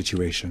resolving the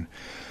situation.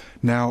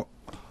 Now,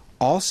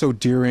 also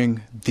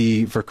during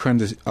the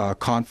Verkunda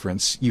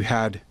conference, you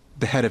had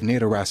the head of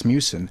NATO,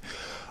 Rasmussen,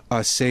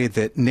 say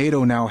that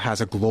NATO now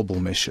has a global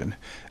mission.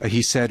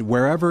 He said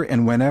wherever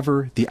and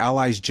whenever the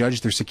allies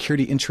judge their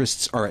security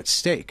interests are at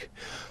stake,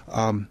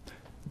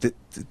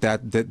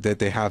 that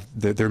they have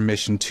their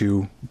mission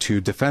to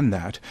defend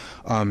that.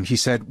 He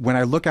said, when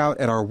I look out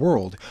at our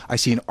world, I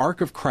see an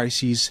arc of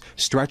crises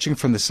stretching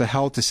from the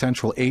Sahel to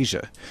Central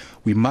Asia.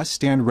 We must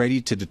stand ready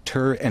to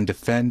deter and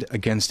defend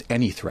against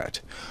any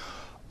threat.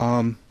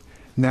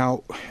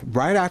 Now,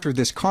 right after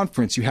this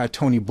conference, you had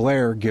Tony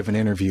Blair give an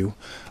interview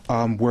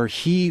where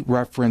he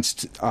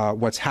referenced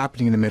what's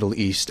happening in the Middle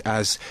East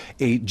as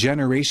a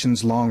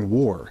generations-long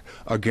war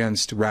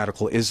against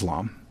radical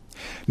Islam.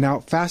 Now,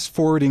 fast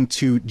forwarding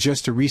to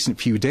just a recent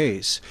few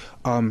days,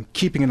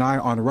 keeping an eye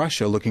on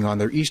Russia, looking on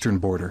their eastern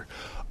border,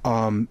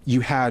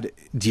 you had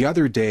the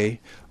other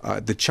day,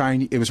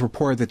 it was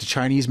reported that the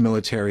Chinese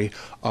military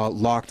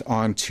locked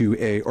onto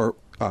a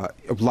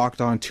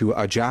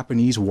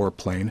Japanese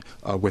warplane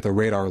with a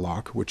radar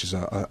lock, which is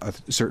a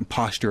certain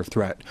posture of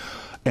threat.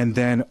 And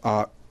then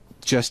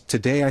just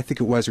today, I think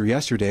it was, or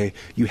yesterday,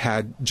 you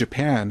had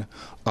Japan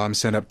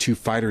send up 2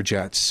 fighter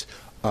jets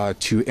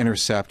to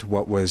intercept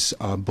what was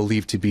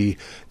believed to be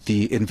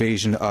the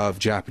invasion of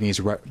Japanese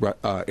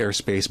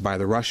airspace by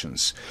the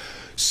Russians.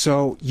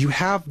 So you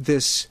have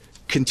this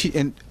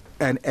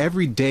and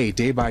every day,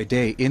 day by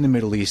day, in the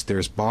Middle East,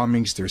 there's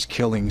bombings, there's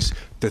killings.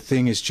 The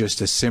thing is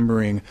just a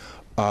simmering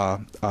like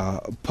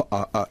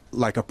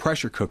a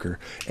pressure cooker,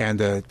 and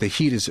the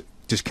heat is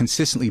just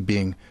consistently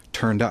being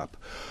turned up.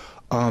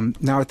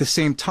 Now, at the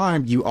same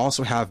time, you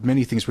also have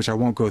many things which I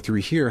won't go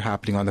through here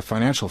happening on the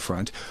financial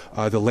front.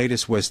 The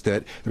latest was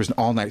that there was an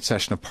all-night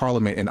session of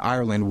Parliament in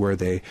Ireland where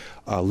they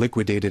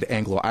liquidated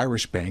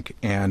Anglo-Irish Bank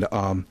and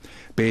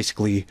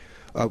basically,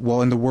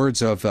 well, in the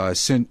words of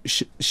Sinn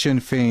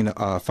Féin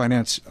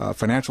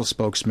financial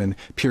spokesman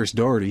Pierce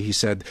Doherty, he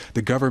said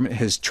the government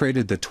has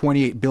traded the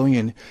 28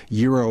 billion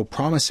euro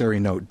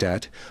promissory note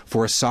debt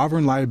for a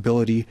sovereign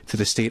liability to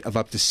the state of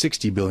up to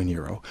 60 billion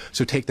euro.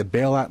 So take the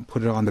bailout and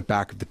put it on the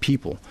back of the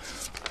people.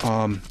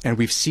 And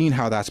we've seen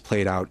how that's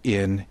played out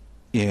in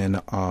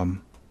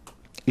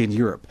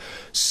Europe.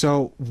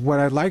 So what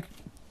I'd like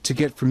to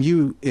get from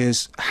you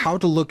is how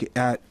to look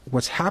at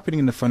what's happening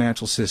in the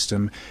financial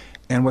system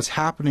and what's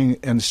happening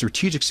in the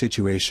strategic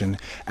situation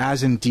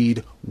as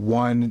indeed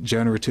one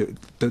generative,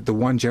 the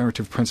one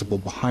generative principle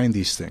behind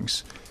these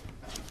things.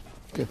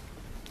 Okay.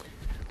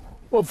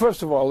 Well,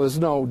 first of all, there's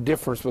no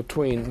difference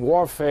between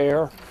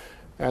warfare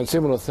and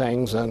similar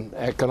things and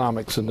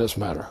economics in this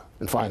matter,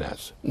 and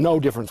finance. No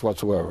difference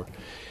whatsoever.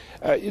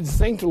 The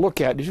thing to look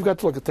at is you've got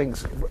to look at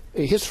things.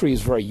 History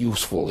is very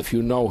useful if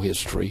you know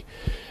history,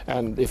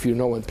 and if you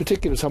know in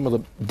particular some of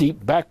the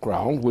deep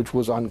background which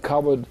was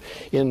uncovered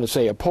in,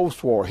 say, a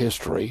post-war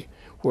history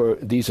where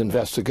these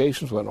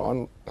investigations went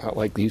on,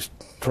 like these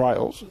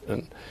trials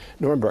and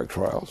Nuremberg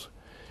trials.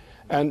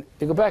 And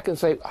you go back and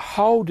say,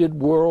 how did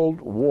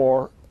World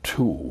War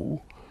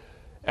II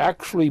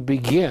actually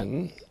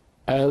begin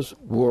as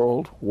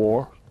World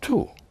War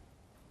II?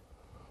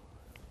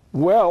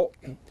 Well,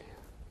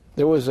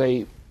 there was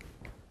a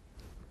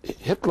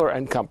Hitler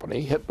and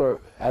company.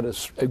 Hitler had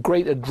a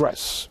great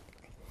address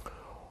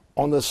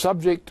on the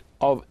subject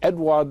of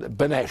Eduard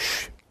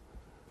Beneš,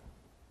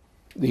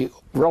 the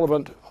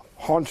relevant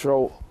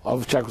honcho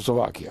of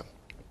Czechoslovakia.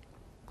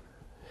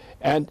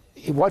 And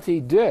what he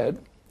did,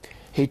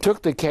 he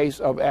took the case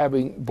of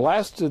having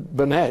blasted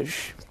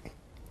Beneš,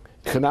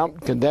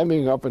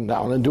 condemning up and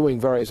down and doing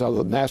various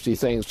other nasty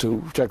things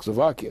to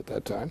Czechoslovakia at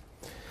that time,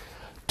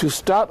 to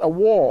start a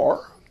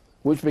war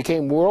which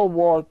became World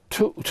War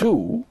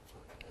II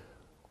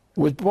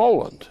with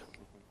Poland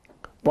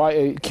by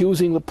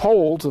accusing the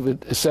Poles of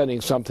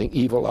setting something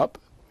evil up,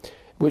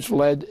 which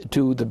led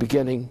to the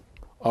beginning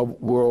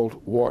of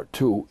World War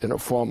II in a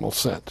formal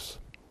sense.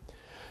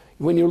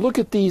 When you look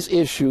at these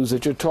issues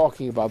that you're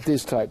talking about,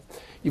 this type,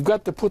 you've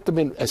got to put them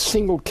in a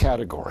single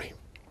category.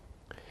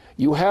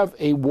 You have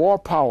a war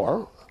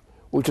power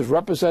which is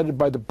represented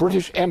by the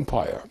British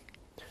Empire,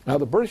 Now,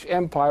 the British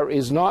Empire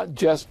is not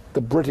just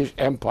the British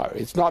Empire.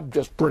 It's not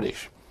just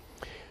British.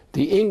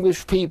 The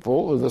English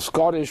people, and the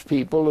Scottish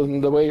people,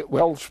 and the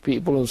Welsh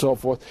people, and so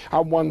forth,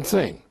 are one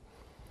thing.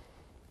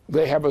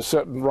 They have a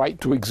certain right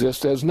to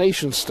exist as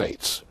nation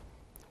states,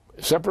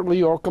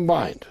 separately or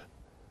combined.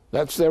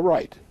 That's their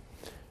right.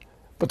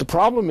 But the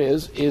problem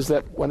is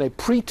that when a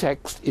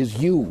pretext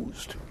is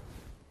used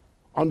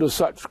under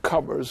such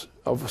covers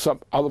of some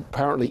other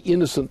apparently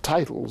innocent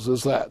titles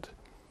as that,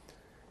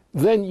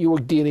 then you are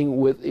dealing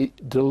with a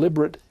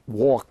deliberate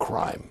war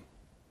crime.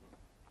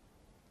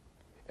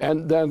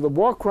 And then the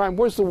war crime,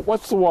 what's the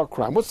war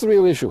crime? What's the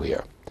real issue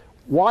here?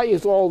 Why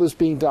is all this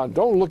being done?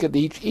 Don't look at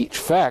each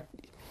fact.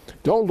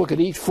 Don't look at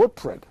each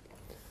footprint.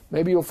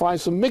 Maybe you'll find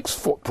some mixed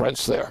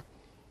footprints there.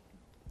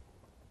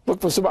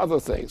 Look for some other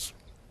things.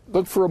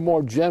 Look for a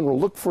more general.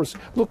 Look for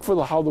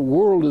how the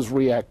world is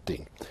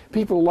reacting.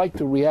 People like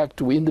to react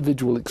to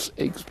individual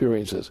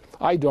experiences.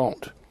 I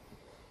don't.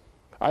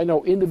 I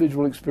know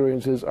individual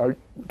experiences are,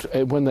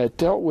 when they're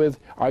dealt with,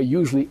 are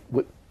usually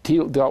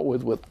dealt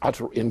with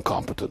utter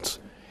incompetence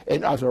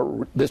and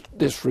utter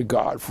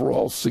disregard for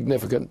all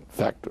significant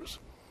factors.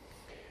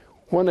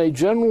 When a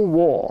general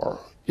war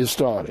is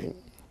starting,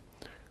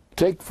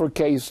 take for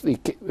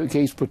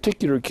the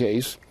particular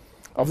case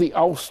of the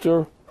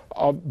ouster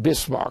of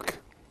Bismarck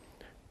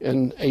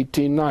in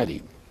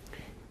 1890.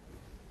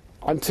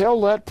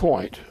 Until that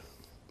point,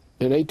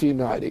 in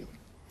 1890,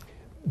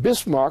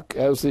 Bismarck,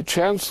 as the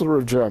Chancellor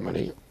of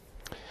Germany,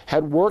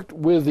 had worked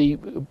with the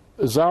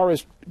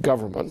Tsarist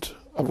government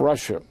of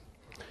Russia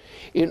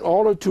in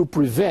order to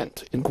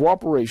prevent, in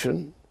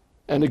cooperation,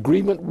 an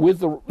agreement with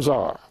the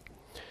Tsar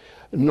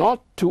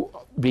not to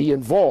be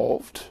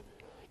involved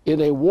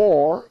in a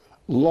war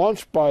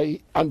launched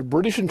under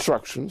British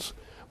instructions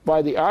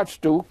by the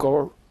Archduke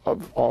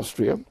of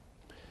Austria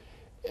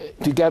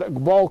to get a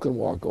Balkan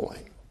War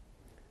going.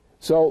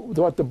 So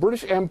what the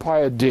British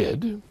Empire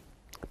did,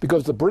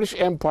 because the British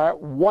Empire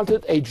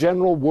wanted a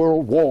general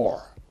world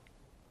war.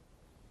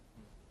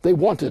 They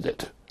wanted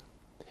it.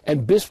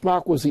 And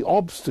Bismarck was the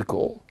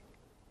obstacle,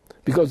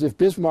 because if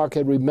Bismarck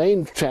had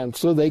remained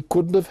Chancellor, they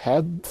couldn't have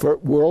had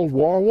World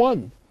War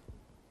I.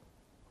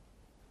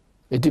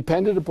 It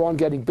depended upon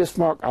getting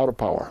Bismarck out of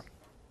power.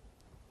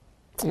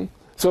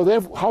 So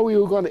therefore, how are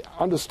you going to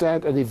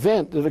understand an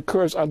event that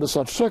occurs under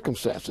such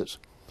circumstances?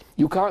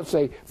 You can't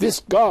say,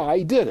 this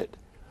guy did it.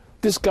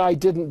 This guy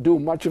didn't do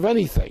much of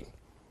anything.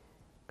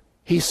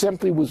 He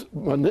simply was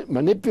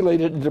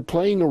manipulated into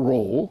playing a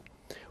role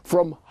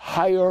from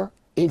higher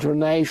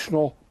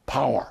international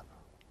power.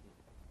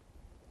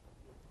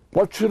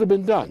 What should have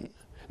been done?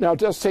 Now,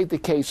 just take the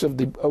case of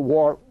the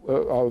war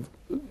of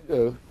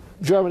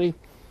Germany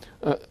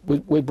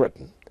with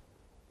Britain.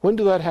 When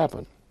did that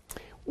happen?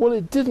 Well,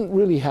 it didn't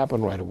really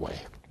happen right away.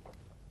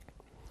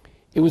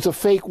 It was a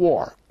fake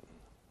war,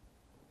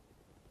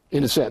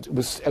 in a sense. It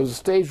was a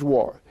staged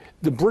war.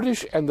 The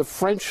British and the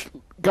French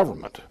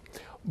government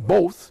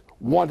both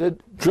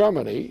wanted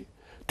Germany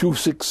to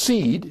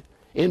succeed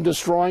in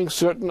destroying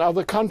certain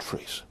other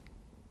countries.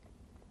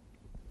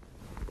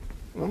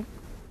 And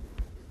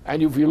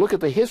if you look at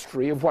the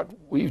history of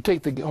you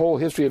take the whole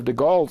history of de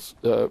Gaulle's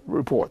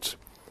reports,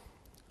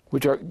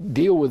 which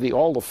deal with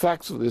all the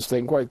facts of this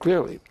thing quite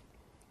clearly,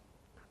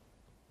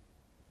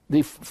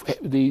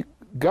 the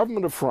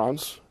government of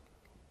France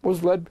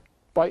was led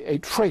by a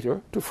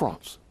traitor to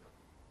France,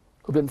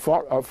 who had been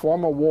a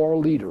former war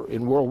leader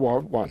in World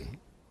War I.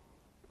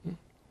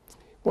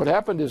 What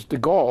happened is de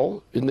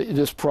Gaulle, in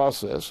this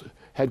process,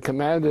 had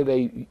commanded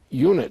a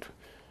unit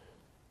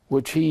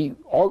which he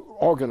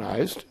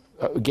organized,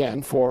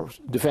 again, for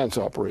defense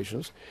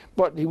operations,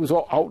 but he was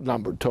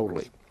outnumbered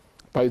totally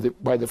by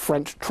the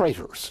French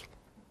traitors.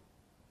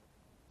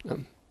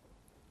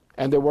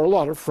 And there were a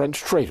lot of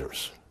French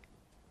traitors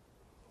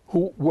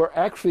who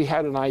actually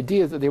had an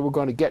idea that they were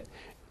going to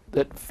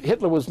that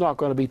Hitler was not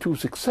going to be too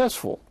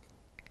successful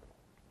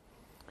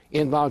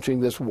in launching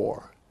this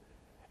war.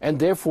 And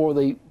therefore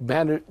they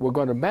were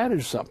going to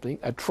manage something,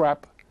 a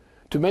trap,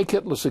 to make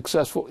Hitler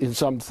successful in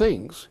some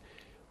things,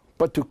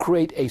 but to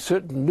create a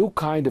certain new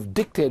kind of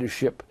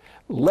dictatorship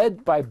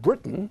led by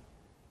Britain,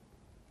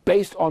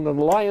 based on an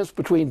alliance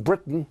between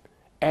Britain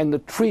and the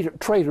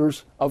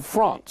traitors of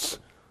France,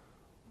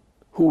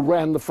 who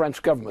ran the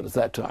French government at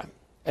that time.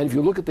 And if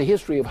you look at the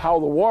history of how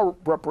the war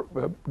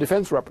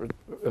defense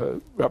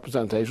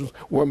representations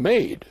were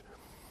made,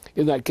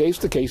 in that case,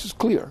 the case is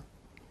clear.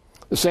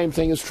 The same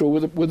thing is true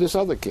with this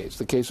other case,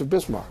 the case of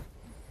Bismarck.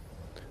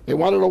 They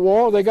wanted a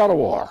war, they got a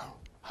war.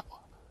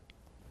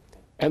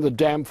 And the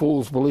damn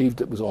fools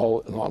believed it was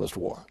all an honest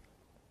war.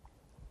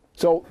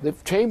 So the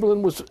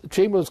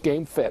Chamberlain's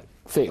game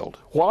failed.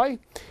 Why?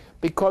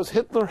 Because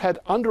Hitler had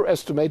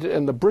underestimated,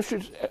 and the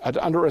British had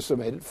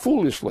underestimated,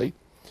 foolishly,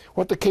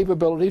 what the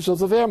capabilities of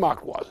the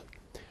Wehrmacht was.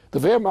 The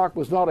Wehrmacht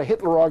was not a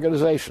Hitler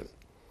organization.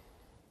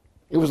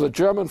 It was a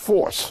German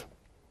force.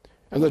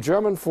 And the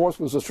German force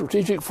was a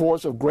strategic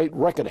force of great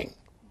reckoning.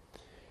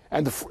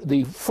 And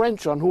the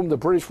French, on whom the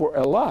British were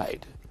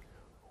allied,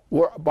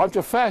 were a bunch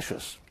of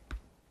fascists,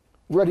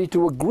 ready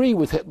to agree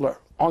with Hitler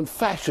on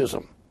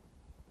fascism.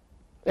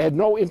 They had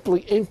no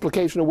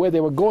implication of where they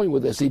were going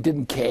with this. They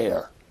didn't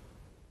care.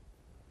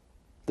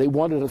 They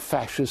wanted a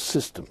fascist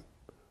system.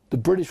 The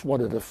British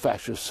wanted a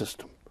fascist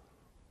system.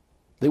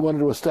 They wanted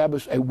to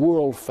establish a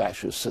world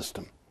fascist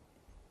system.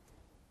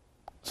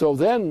 So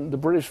then the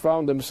British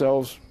found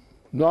themselves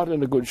not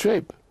in a good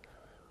shape.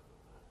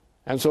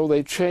 And so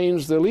they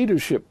changed the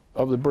leadership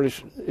of the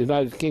British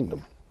United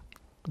Kingdom,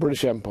 the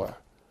British Empire,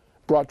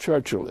 brought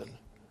Churchill in.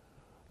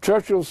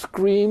 Churchill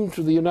screamed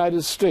to the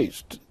United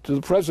States, to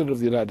the President of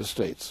the United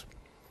States,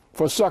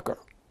 for succor.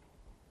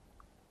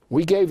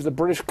 We gave the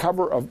British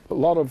cover of a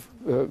lot of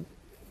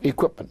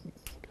equipment,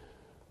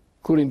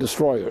 including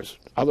destroyers,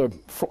 other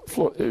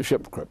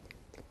shipcraft.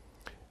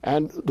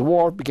 And the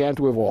war began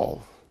to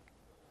evolve.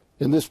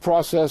 In this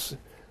process,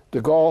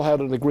 de Gaulle had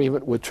an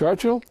agreement with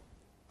Churchill,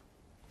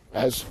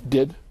 as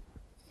did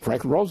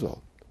Franklin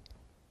Roosevelt.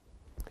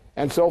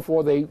 And so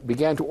forth, they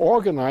began to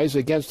organize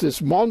against this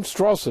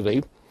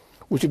monstrosity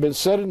which had been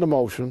set into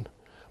motion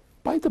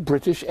by the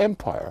British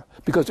Empire,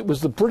 because it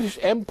was the British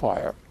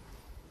Empire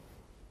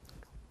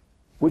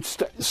which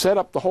set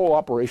up the whole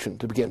operation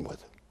to begin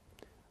with.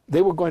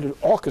 They were going to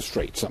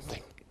orchestrate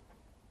something.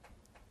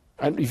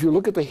 And if you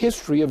look at the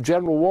history of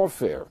general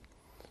warfare,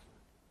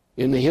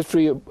 in the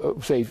history of,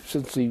 say,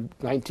 since the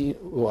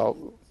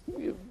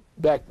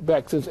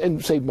back since,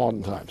 and say,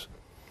 modern times,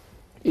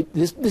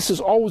 this has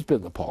always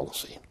been the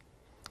policy,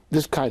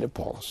 this kind of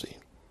policy.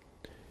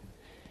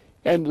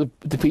 And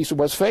the Peace of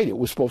Westphalia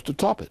was supposed to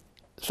stop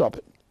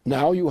it.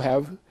 Now you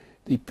have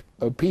the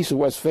Peace of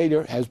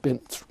Westphalia has been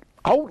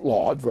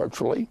outlawed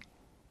virtually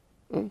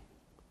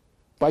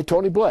by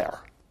Tony Blair,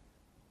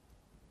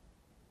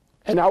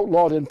 and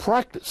outlawed in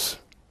practice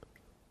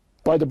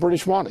by the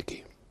British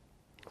monarchy.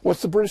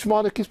 What's the British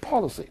monarchy's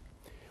policy?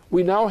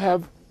 We now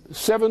have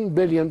 7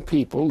 billion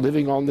people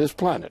living on this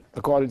planet,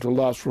 according to the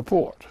last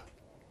report.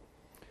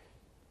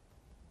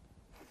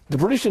 The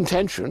British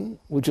intention,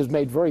 which is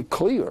made very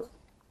clear,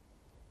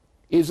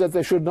 is that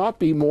there should not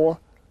be more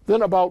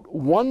than about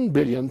 1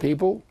 billion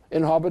people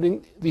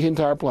inhabiting the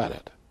entire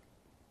planet.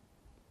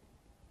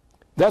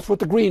 That's what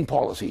the Green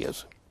policy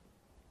is.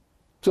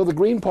 So the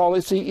Green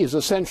policy is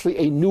essentially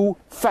a new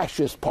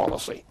fascist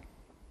policy.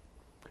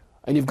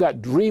 And you've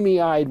got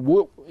dreamy-eyed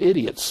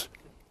idiots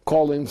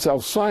calling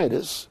themselves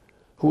scientists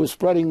who are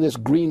spreading this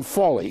green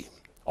folly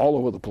all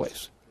over the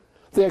place.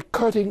 They're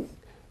cutting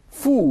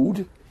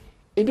food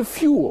into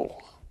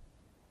fuel.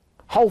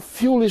 How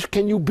foolish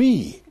can you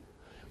be?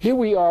 Here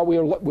we are,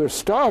 we're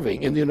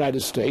starving in the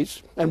United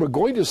States, and we're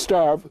going to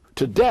starve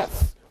to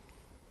death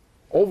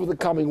over the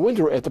coming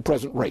winter at the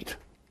present rate,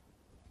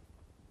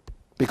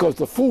 because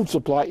the food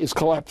supply is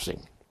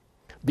collapsing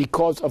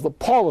because of the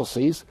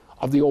policies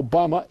of the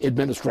Obama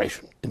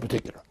administration in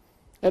particular,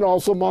 and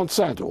also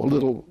Monsanto, a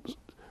little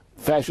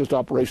fascist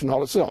operation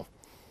all itself.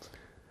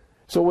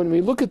 So when we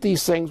look at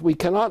these things, we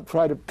cannot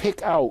try to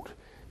pick out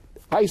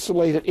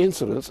isolated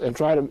incidents and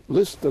try to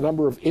list the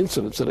number of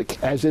incidents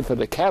as if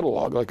in a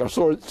catalog, like our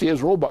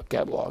Sears Roebuck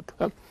catalog,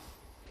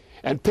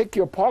 and pick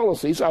your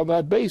policies on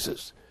that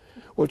basis.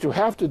 What you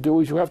have to do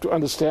is you have to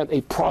understand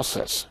a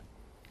process.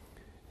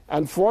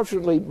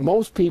 Unfortunately,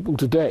 most people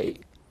today,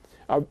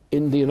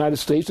 in the United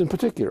States in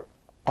particular,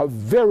 are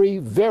very,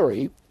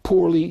 very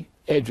poorly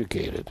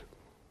educated.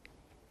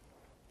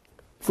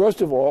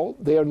 First of all,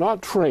 they are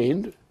not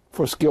trained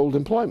for skilled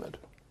employment.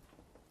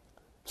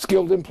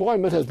 Skilled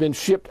employment has been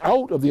shipped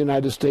out of the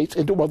United States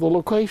into other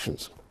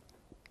locations.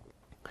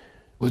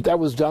 That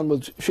was done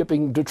with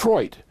shipping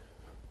Detroit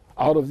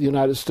out of the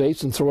United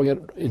States and throwing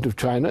it into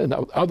China and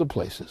other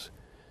places.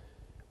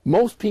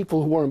 Most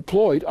people who are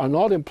employed are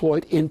not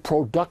employed in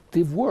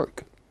productive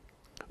work.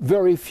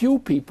 Very few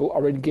people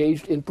are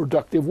engaged in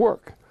productive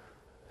work,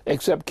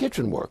 except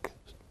kitchen work,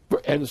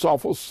 and it's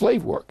awful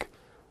slave work,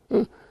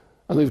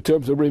 in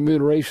terms of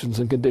remunerations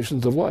and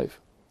conditions of life.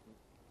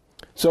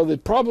 So the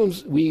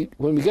problems,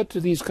 when we get to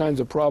these kinds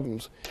of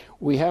problems,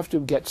 we have to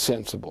get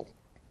sensible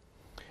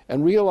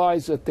and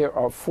realize that there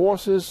are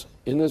forces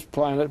in this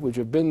planet which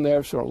have been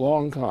there for a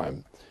long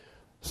time,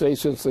 say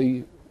since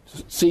the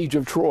siege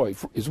of Troy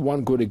is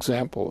one good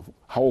example of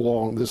how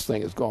long this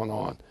thing has gone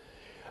on.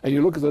 And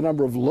you look at the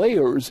number of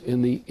layers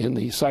in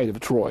the site of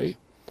Troy,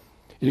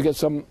 you get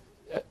some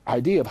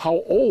idea of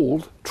how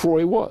old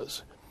Troy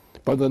was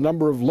by the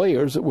number of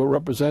layers that were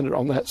represented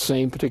on that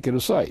same particular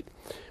site,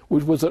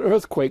 which was an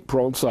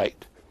earthquake-prone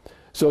site.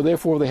 So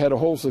therefore they had a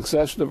whole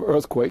succession of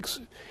earthquakes,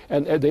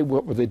 and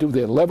what they do,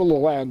 they level the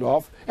land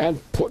off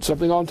and put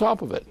something on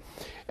top of it.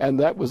 And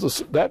that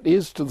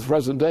is to the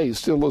present day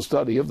still the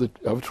study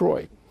of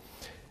Troy.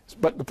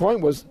 But the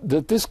point was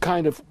that this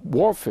kind of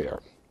warfare,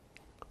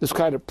 this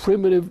kind of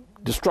primitive,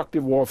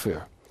 destructive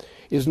warfare,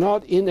 is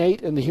not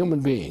innate in the human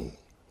being.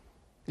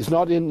 It's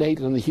not innate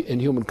in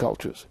human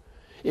cultures.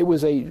 It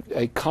was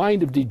a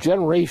kind of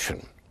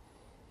degeneration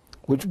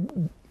which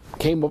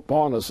came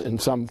upon us in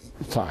some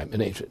time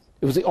in ancient.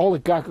 It was the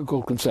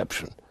oligarchical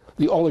conception,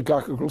 the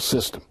oligarchical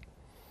system.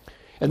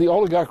 And the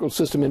oligarchical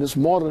system in its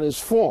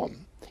modernist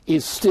form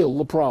is still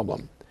the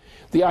problem.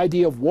 The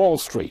idea of Wall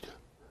Street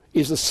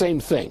is the same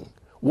thing.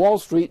 Wall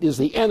Street is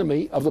the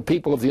enemy of the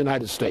people of the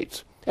United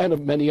States and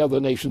of many other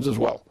nations as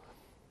well.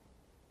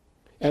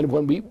 And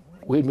when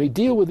we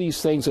deal with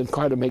these things and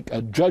try to make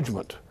a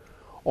judgment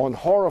on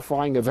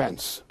horrifying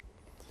events,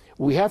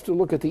 we have to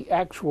look at the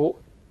actual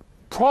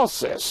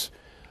process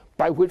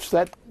by which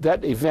that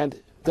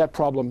event, that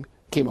problem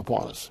came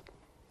upon us.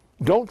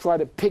 Don't try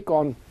to pick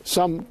on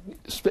some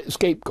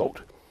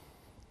scapegoat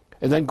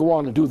and then go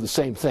on and do the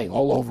same thing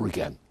all over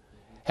again,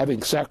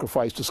 having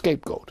sacrificed a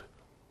scapegoat.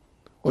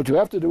 What you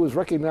have to do is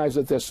recognize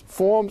that there's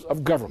forms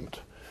of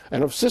government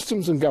and of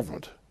systems in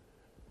government.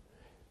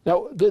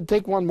 Now,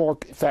 take one more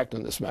fact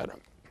in this matter.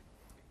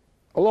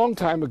 A long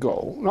time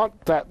ago,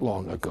 not that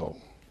long ago,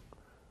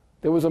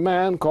 there was a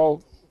man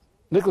called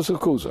Nicholas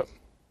Cusa.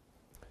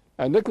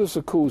 And Nicholas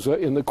Cusa,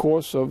 in the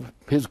course of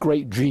his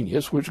great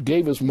genius, which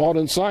gave us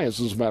modern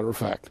science, as a matter of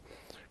fact,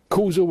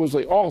 Cusa was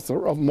the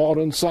author of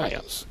modern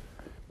science,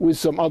 with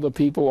some other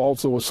people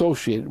also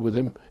associated with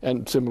him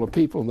and similar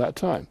people in that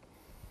time.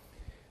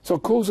 So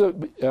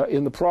Cusa,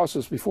 in the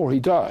process before he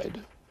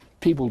died,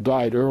 people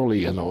died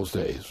early in those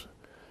days,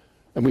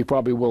 and we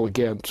probably will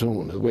again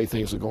soon, the way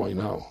things are going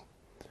now.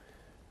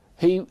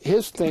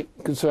 His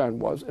concern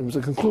was, and it was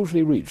a conclusion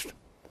he reached,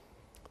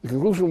 the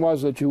conclusion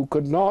was that you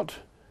could not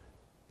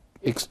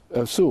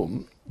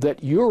assume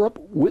that Europe,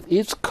 with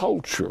its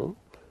culture,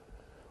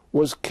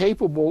 was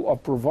capable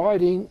of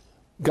providing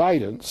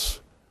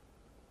guidance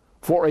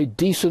for a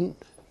decent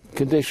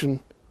condition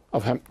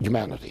of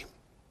humanity.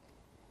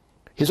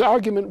 His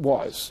argument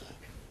was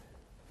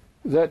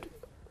that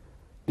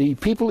the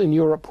people in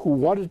Europe who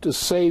wanted to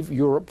save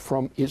Europe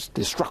from its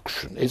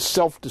destruction, its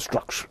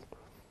self-destruction,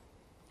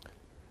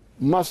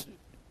 must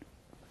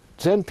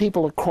send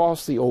people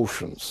across the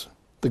oceans,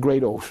 the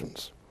great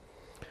oceans,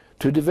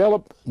 to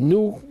develop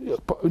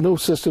new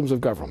systems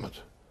of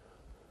government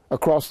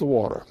across the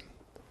water.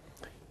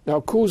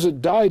 Now, Cusa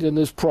died in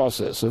this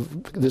process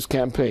of this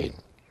campaign,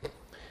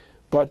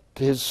 but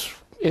his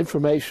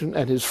information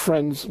and his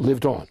friends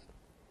lived on.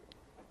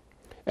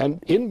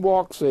 And in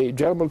walks a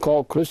gentleman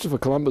called Christopher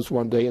Columbus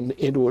one day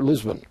into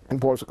Lisbon, in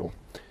Portugal.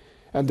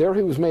 And there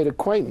he was made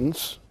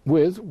acquaintance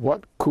with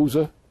what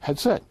Cusa had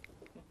said.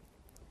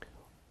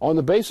 On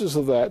the basis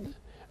of that,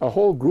 a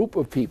whole group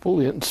of people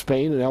in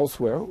Spain and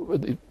elsewhere,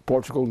 the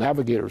Portugal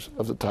navigators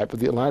of the type of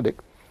the Atlantic,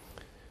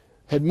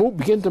 had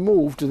begun to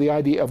move to the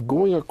idea of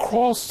going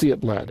across the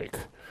Atlantic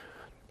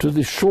to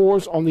the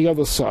shores on the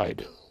other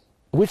side,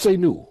 which they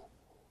knew.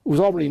 It was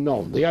already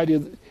known. The idea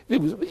that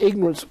it was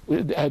ignorance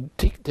had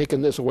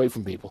taken this away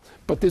from people,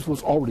 but this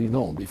was already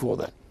known before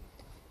that.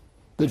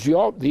 The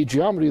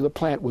geometry of the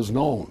planet was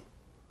known.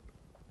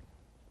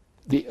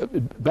 The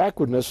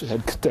backwardness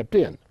had stepped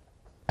in,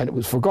 and it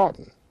was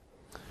forgotten.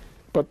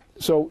 But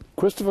so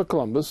Christopher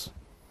Columbus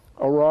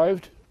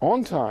arrived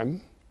on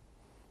time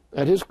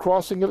at his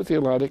crossing of the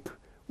Atlantic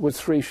with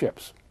 3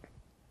 ships.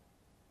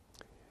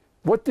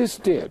 What this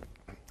did,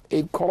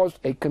 it caused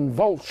a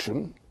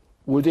convulsion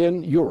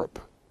within Europe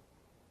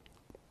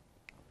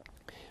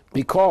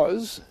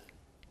because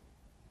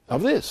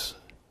of this.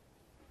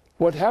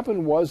 What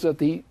happened was that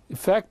the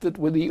fact that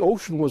when the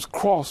ocean was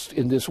crossed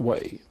in this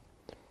way,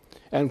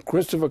 and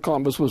Christopher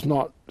Columbus was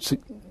not,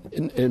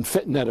 in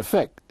that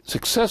effect,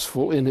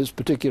 successful in his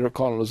particular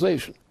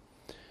colonization.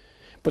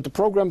 But the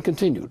program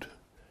continued.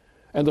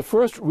 And the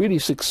first really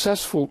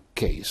successful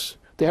case,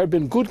 there had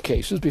been good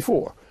cases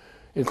before,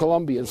 in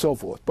Colombia and so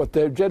forth, but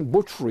their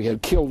butchery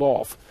had killed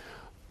off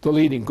the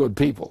leading good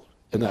people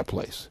in that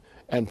place.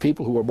 And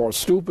people who were more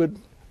stupid,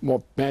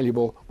 more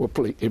malleable, were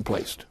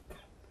placed.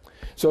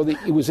 So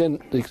it was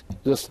in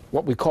this,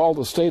 what we call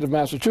the state of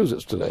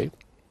Massachusetts today,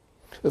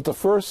 that the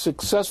first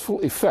successful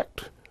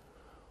effect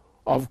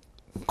of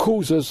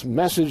Cusa's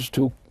message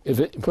to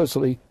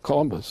implicitly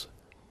Columbus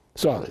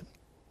started.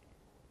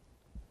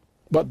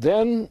 But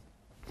then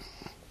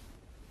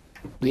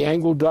the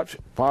Anglo-Dutch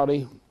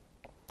party,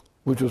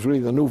 which was really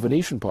the new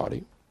Venetian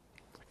party,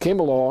 came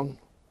along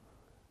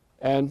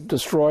and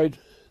destroyed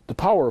the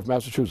power of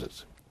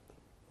Massachusetts.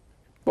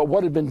 But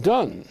what had been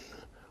done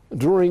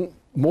during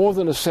more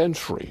than a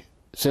century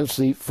since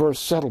the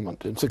first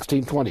settlement in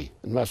 1620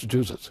 in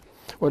Massachusetts,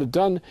 what had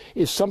done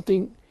is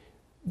something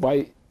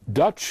by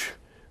Dutch,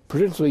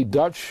 particularly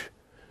Dutch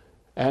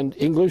and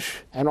English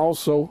and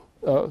also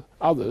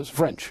others,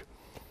 French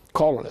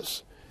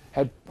colonists,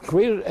 had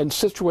created a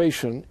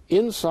situation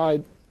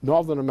inside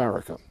Northern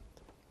America,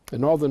 the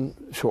northern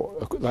shore,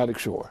 Atlantic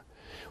shore,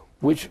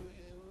 which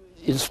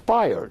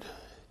inspired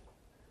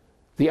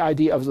the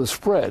idea of the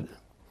spread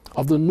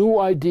of the new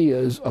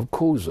ideas of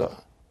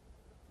Cusa,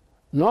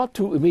 not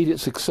to immediate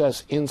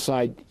success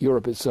inside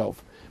Europe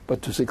itself,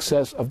 but to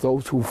success of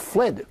those who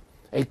fled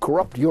a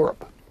corrupt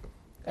Europe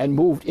and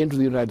moved into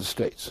the United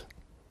States.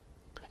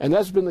 And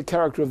that's been the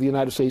character of the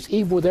United States,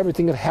 even with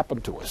everything that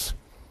happened to us,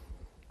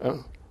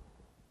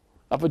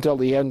 up until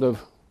the end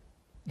of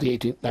the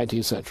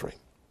 19th century.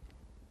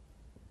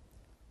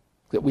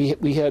 That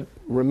we had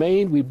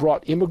remained, we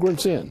brought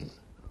immigrants in.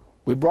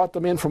 We brought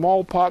them in from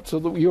all parts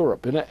of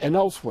Europe and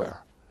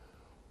elsewhere.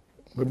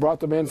 We brought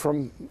them in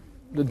from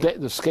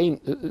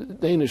the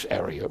Danish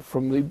area,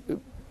 from the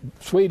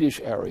Swedish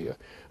area,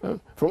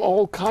 from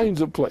all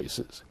kinds of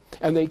places.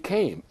 And they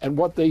came. And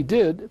what they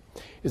did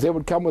is they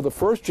would come with the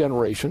first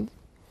generation,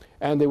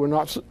 and they were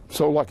not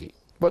so lucky.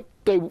 But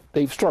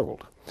they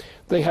struggled.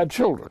 They had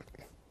children.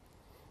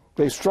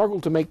 They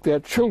struggled to make their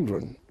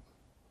children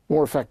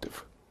more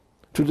effective,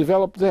 to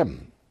develop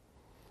them.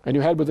 And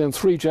you had within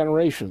 3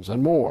 generations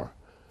and more,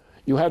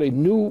 you had a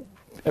new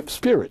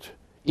spirit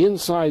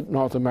inside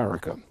North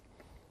America,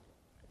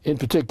 in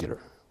particular,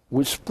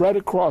 which spread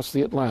across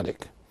the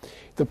Atlantic.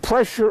 The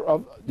pressure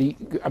of the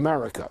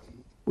America,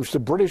 which the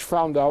British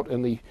found out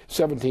in the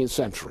 17th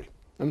century,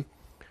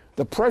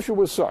 the pressure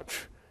was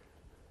such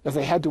that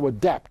they had to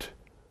adapt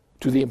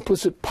to the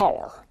implicit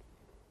power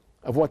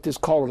of what this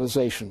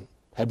colonization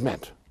had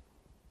meant.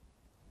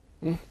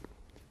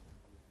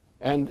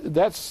 And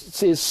that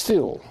is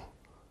still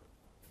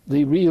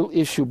the real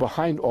issue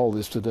behind all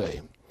this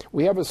today.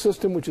 We have a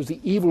system which is the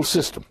evil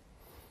system,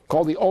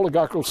 called the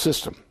oligarchical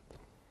system.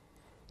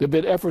 There have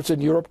been efforts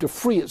in Europe to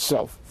free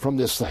itself from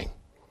this thing.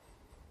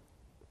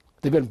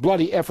 There have been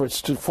bloody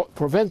efforts to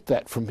prevent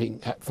that from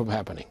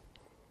happening.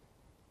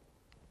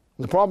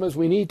 The problem is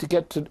we need to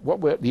get to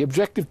the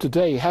objective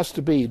today has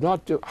to be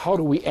not to how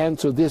do we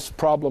answer this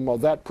problem or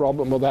that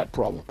problem or that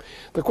problem.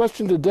 The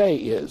question today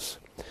is,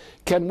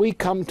 can we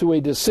come to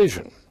a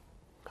decision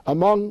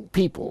among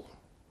people,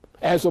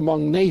 as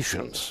among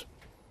nations,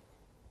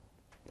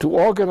 to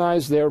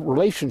organize their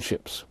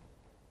relationships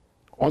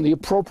on the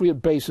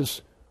appropriate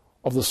basis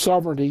of the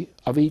sovereignty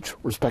of each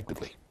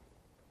respectively?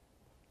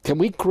 Can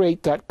we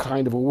create that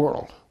kind of a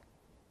world?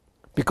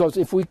 Because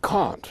if we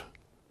can't,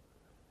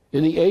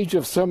 in the age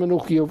of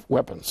thermonuclear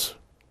weapons,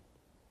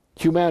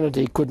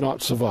 humanity could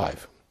not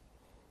survive.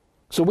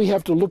 So we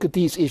have to look at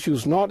these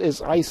issues not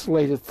as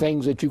isolated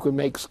things that you can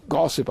make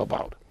gossip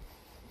about,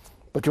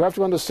 but you have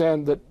to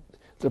understand that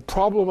the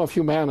problem of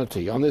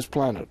humanity on this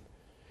planet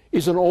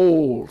is an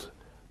old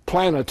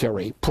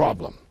planetary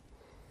problem.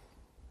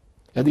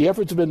 And the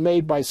efforts have been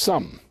made by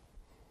some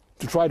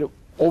to try to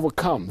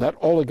overcome that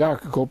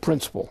oligarchical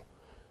principle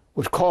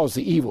which caused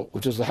the evil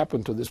which has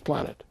happened to this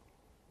planet.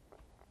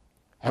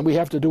 And we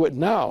have to do it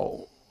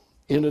now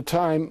in a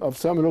time of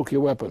thermonuclear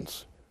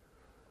weapons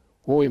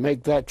where we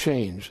make that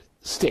change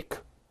stick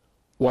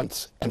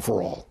once and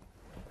for all.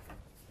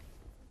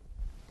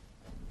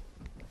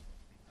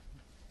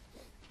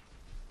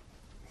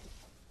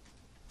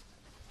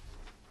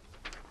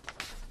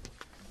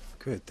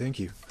 Good, thank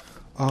you.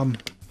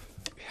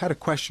 Had a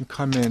question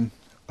come in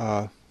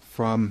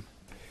from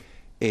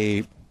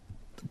a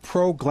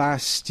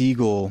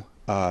pro-Glass-Steagall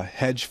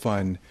hedge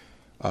fund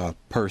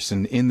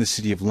person in the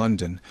City of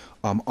London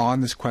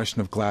on this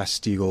question of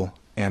Glass-Steagall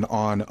and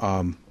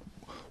on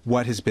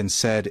what has been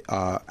said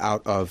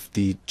out of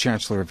the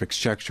Chancellor of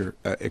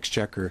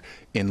Exchequer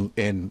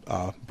in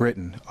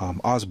Britain,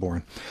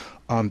 Osborne.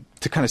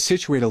 To kind of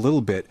situate a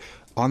little bit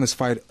on this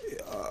fight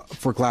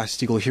for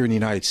Glass-Steagall here in the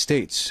United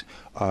States,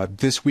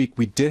 this week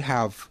we did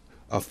have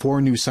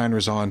 4 new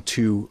signers on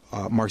to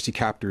Marcy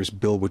Kaptur's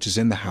bill, which is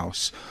in the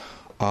House.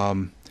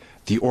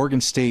 The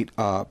Oregon State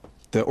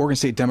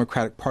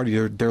Democratic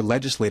Party, their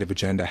legislative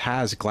agenda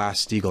has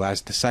Glass-Steagall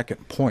as the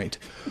second point.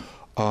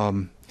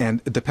 And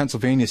the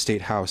Pennsylvania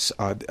State House,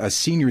 a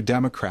senior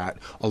Democrat,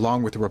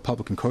 along with a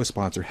Republican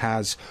co-sponsor,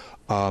 has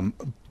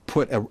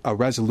put a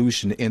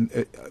resolution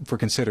in for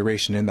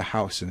consideration in the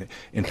House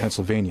in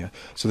Pennsylvania.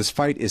 So this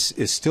fight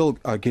is still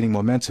getting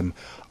momentum.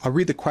 I'll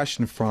read the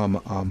question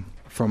from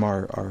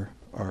our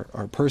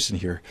person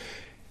here.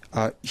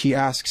 He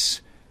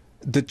asks,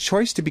 the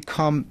choice to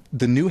become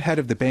the new head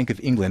of the Bank of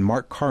England,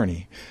 Mark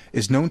Carney,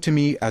 is known to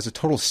me as a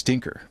total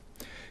stinker.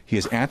 He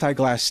is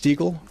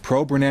anti-Glass-Steagall,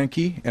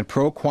 pro-Bernanke, and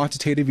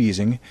pro-quantitative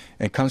easing,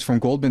 and comes from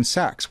Goldman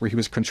Sachs, where he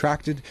was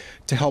contracted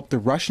to help the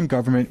Russian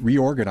government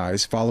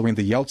reorganize following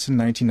the Yeltsin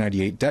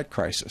 1998 debt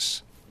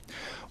crisis.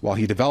 While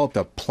he developed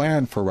a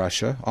plan for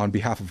Russia on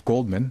behalf of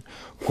Goldman,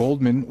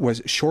 Goldman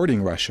was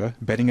shorting Russia,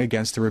 betting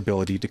against their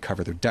ability to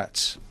cover their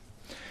debts.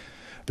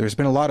 There's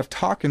been a lot of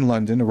talk in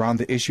London around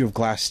the issue of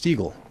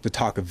Glass-Steagall, the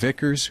talk of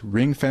Vickers,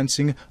 ring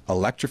fencing,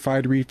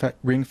 electrified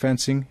ring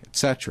fencing,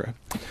 etc.,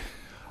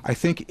 I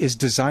think is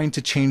designed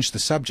to change the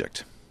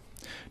subject.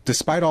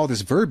 Despite all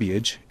this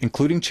verbiage,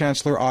 including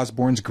Chancellor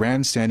Osborne's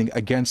grandstanding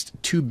against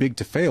too big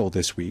to fail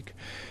this week,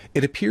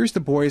 it appears the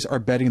boys are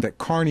betting that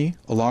Carney,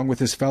 along with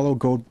his fellow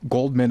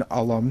Goldman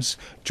alums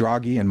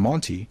Draghi and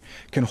Monti,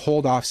 can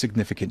hold off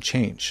significant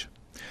change.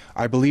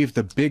 I believe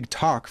the big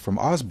talk from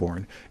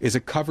Osborne is a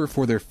cover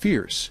for their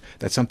fears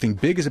that something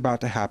big is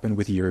about to happen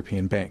with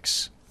European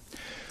banks.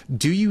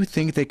 Do you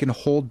think they can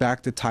hold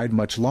back the tide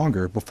much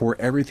longer before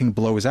everything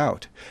blows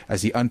out,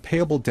 as the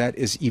unpayable debt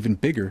is even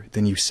bigger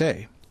than you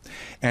say?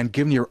 And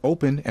given your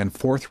open and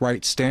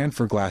forthright stand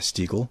for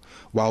Glass-Steagall,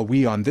 while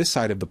we on this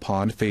side of the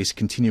pond face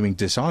continuing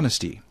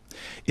dishonesty,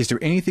 is there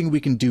anything we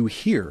can do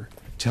here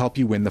to help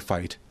you win the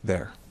fight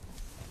there?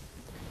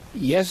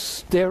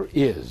 Yes, there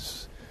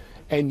is.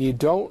 And you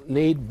don't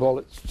need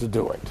bullets to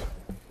do it.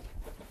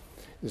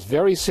 It's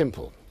very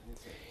simple.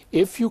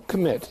 if you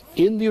commit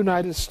in the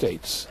United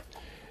States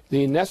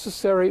the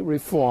necessary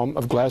reform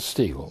of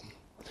Glass-Steagall,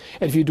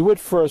 and if you do it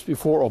first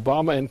before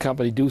Obama and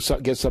company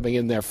get something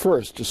in there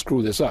first to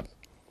screw this up.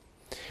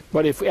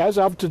 But if, as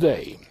of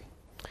today,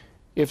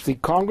 if the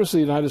Congress of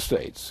the United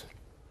States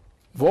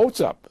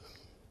votes up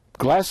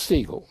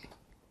Glass-Steagall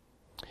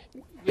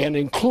and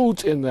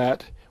includes in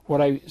that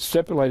what I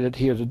stipulated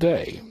here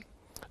today,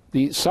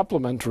 the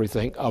supplementary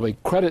thing of a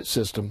credit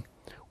system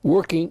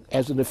working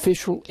as an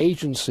official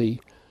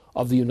agency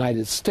of the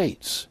United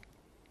States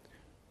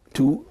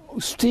to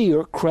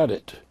steer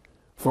credit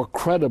for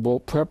credible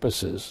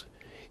purposes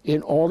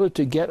in order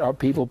to get our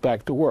people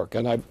back to work.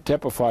 And I've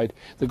typified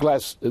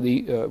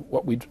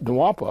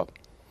NWAPA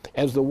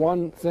as the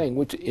one thing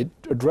which it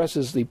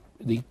addresses the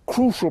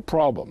crucial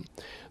problem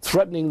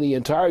threatening the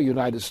entire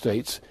United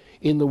States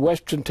in the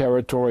Western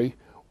Territory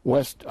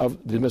west of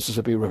the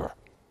Mississippi River.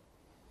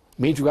 It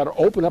means you've got to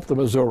open up the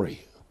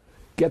Missouri,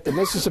 get the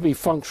Mississippi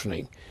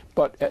functioning,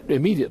 but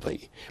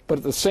immediately, but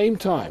at the same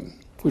time,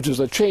 which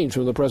is a change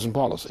from the present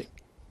policy.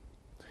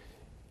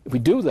 If we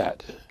do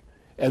that,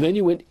 and then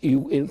you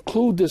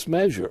include this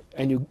measure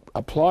and you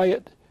apply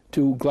it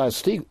to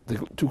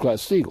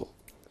Glass-Steagall,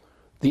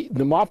 the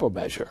NWAPA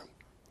measure.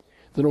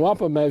 The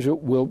NWAPA measure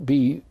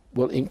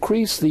will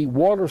increase the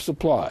water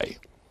supply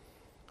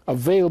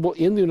available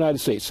in the United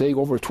States, say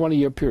over a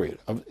 20-year period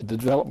of the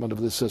development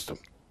of this system,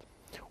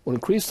 will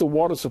increase the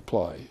water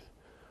supply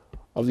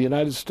of the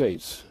United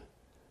States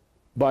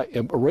by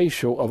a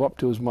ratio of up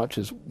to as much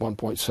as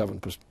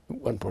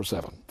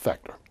 1.7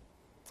 factor.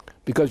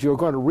 Because you're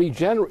going to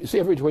regenerate.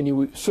 See, when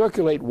you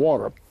circulate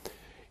water,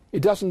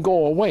 it doesn't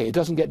go away. It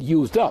doesn't get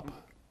used up.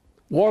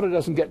 Water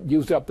doesn't get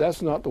used up.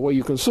 That's not the way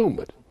you consume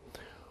it.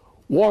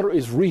 Water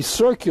is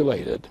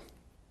recirculated.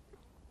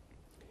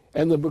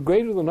 And the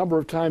greater the number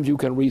of times you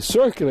can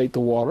recirculate the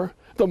water,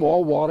 the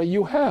more water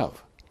you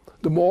have.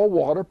 The more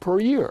water per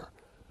year.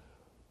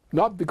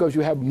 Not because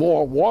you have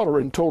more water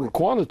in total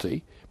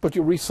quantity, but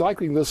you're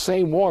recycling the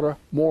same water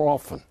more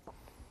often.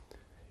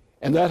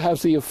 And that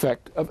has the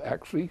effect of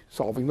actually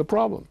solving the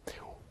problem.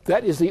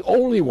 That is the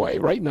only way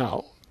right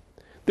now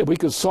that we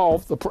could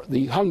solve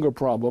the hunger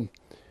problem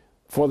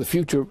for the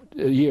future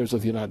years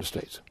of the United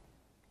States.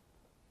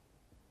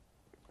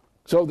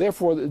 So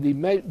therefore,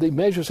 the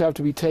measures have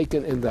to be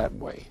taken in that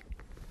way.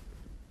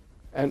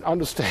 And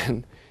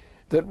understand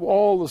that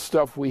all the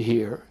stuff we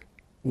hear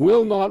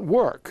will not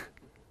work.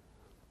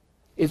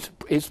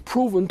 It's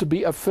proven to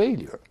be a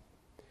failure.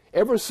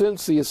 Ever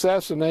since the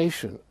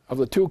assassination of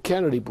the two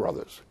Kennedy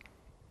brothers,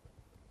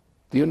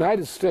 the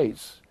United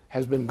States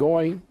has been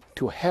going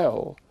to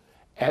hell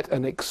at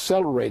an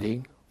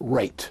accelerating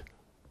rate.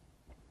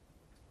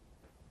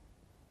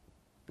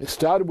 It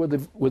started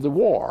with the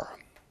war,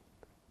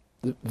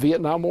 the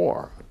Vietnam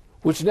War,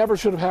 which never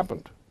should have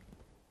happened.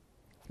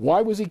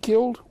 Why was he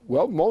killed?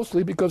 Well,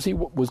 mostly because he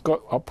was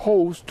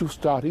opposed to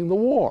starting the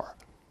war.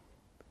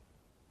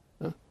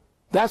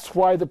 That's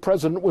why the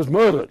president was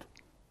murdered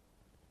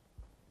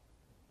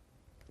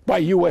by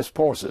U.S.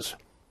 forces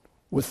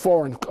with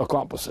foreign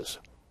accomplices.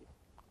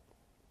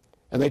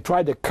 And they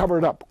tried to cover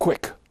it up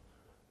quick.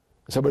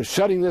 So we're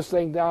shutting this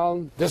thing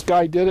down. This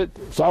guy did it.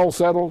 It's all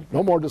settled.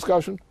 No more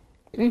discussion.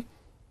 And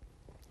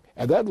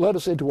that led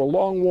us into a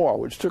long war,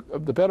 which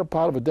took the better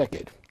part of a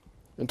decade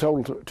in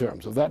total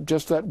terms of that,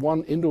 just that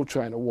one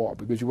Indochina war,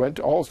 because you went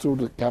all through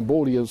to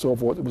Cambodia and so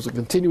forth. It was a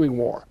continuing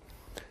war.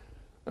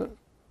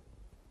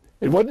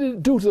 And what did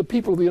it do to the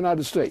people of the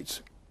United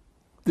States?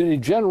 The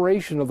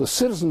degeneration of the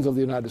citizens of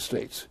the United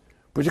States,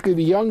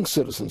 particularly the young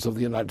citizens of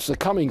the United States,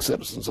 the coming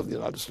citizens of the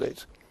United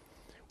States,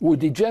 were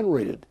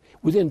degenerated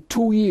within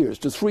 2 years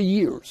to 3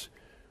 years.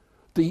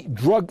 The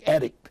drug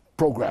addict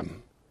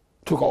program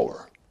took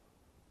over.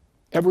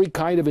 Every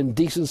kind of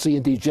indecency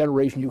and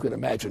degeneration you can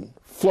imagine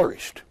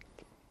flourished.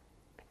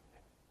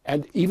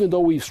 And even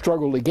though we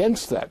struggled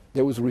against that,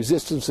 there was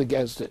resistance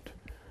against it.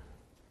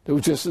 There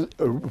was just an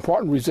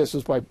important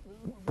resistance by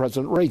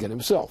President Reagan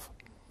himself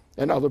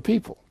and other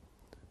people.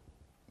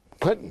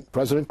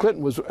 President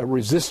Clinton was a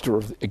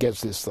resistor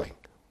against this thing.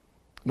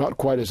 Not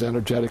quite as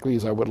energetically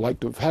as I would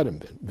like to have had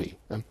him be.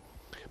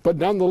 But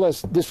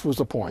nonetheless, this was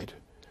the point.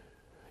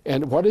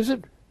 And what is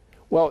it?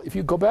 Well, if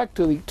you go back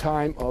to the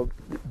time of,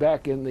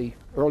 back in the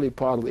early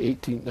part of the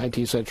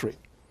 19th century,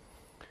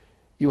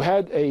 you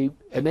had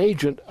an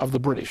agent of the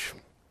British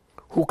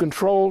who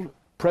controlled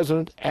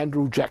President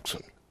Andrew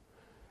Jackson.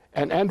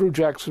 And Andrew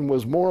Jackson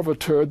was more of a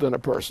turd than a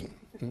person.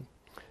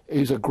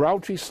 He's a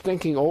grouchy,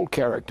 stinking old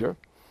character,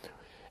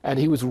 and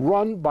he was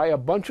run by a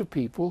bunch of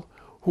people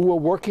who were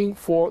working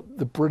for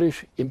the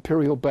British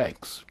imperial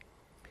banks.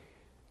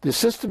 The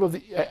system of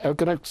the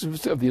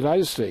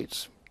United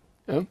States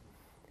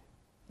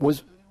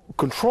was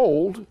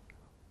controlled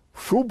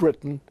through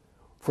Britain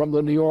from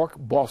the New York,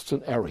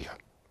 Boston area.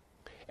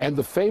 And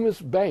the famous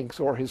banks,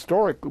 or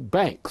historic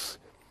banks,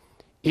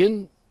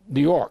 in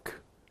New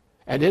York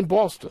and in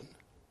Boston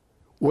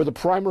were the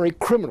primary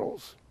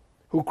criminals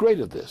who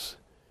created this.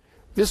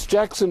 This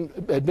Jackson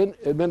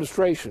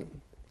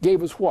administration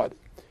gave us what?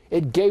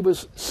 It gave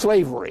us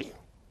slavery.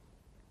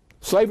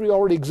 Slavery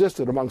already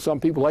existed among some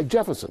people like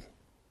Jefferson.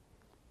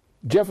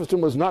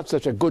 Jefferson was not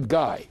such a good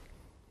guy.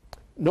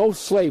 No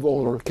slave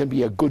owner can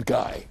be a good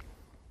guy.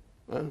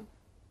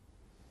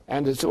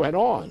 And it went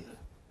on.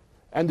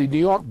 And the New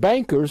York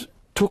bankers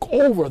took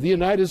over the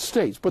United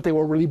States, but they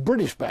were really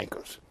British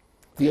bankers.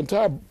 The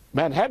entire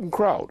Manhattan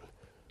crowd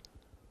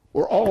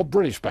were all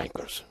British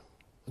bankers,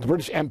 the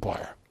British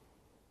Empire,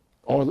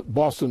 or the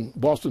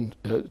Boston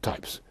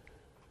types.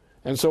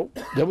 And so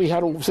then we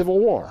had a civil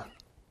war.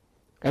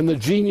 And the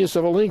genius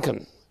of a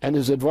Lincoln and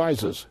his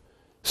advisors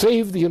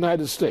saved the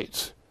United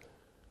States.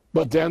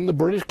 But then the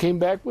British came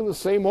back with the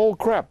same old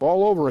crap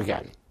all over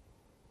again.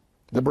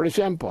 The British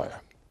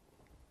Empire.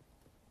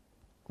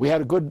 We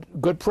had a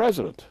good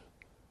president.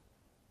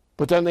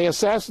 But then they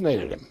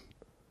assassinated him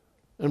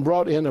and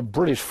brought in a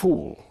British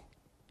fool.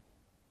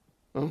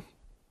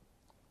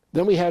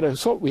 Then we had,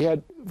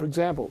 for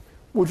example,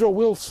 Woodrow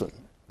Wilson,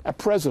 a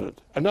president,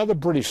 another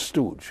British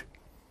stooge,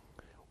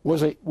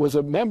 was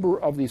a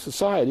member of the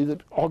society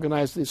that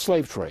organized the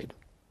slave trade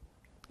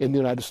in the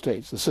United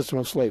States, the system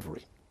of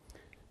slavery.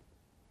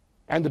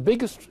 And the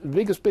biggest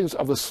business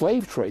of the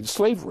slave trade,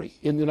 slavery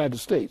in the United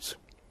States,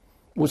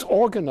 was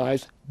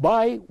organized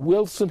by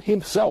Wilson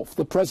himself,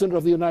 the President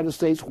of the United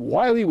States,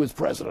 while he was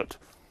president,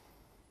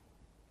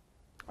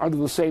 under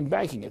the same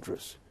banking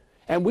interests.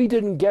 And we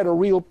didn't get a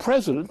real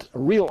president, a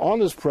real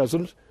honest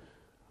president,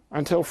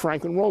 until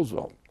Franklin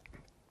Roosevelt.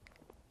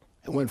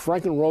 And when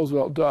Franklin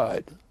Roosevelt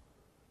died,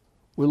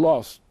 we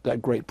lost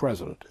that great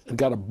president and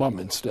got a bum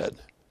instead.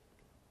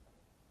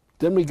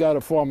 Then we got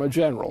a former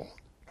general,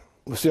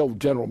 was still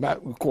General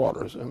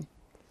Quarters,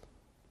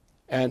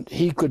 and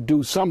he could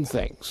do some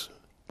things,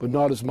 but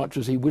not as much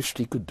as he wished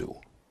he could do.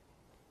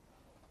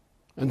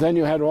 And then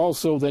you had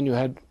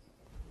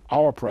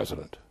our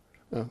president,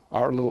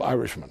 our little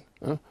Irishman,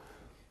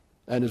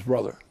 and his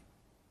brother.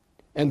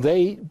 And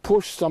they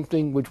pushed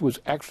something which was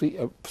actually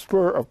a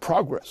spur of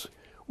progress,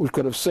 which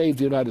could have saved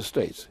the United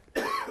States.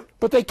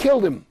 But they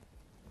killed him.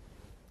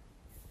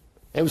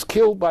 It was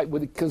killed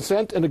with the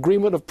consent and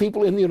agreement of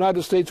people in the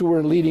United States who were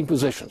in leading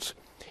positions,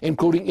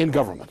 including in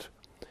government,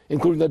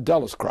 including the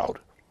Dulles crowd.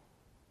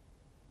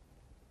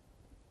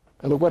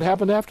 And look what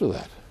happened after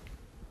that.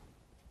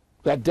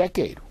 That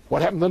decade.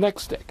 What happened the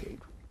next decade?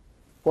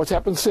 What's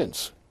happened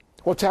since?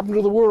 What's happened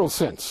to the world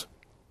since?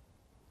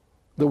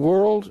 The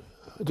world,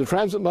 the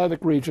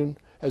transatlantic region,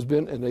 has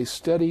been in a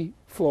steady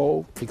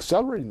flow,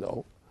 accelerating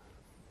though,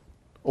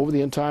 over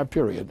the entire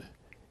period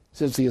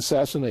since the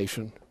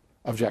assassination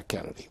of Jack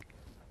Kennedy.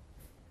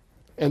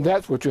 And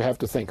that's what you have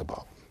to think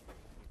about.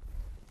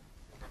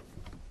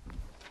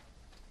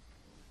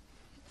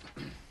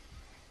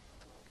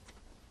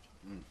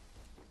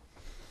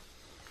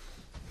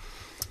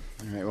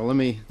 All right, well,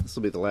 this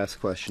will be the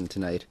last question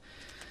tonight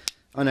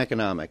on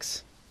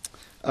economics.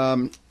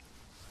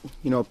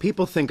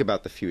 People think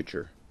about the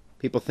future.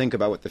 People think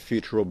about what the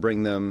future will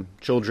bring them.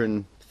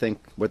 Children think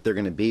what they're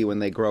going to be when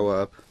they grow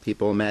up.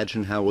 People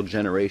imagine how will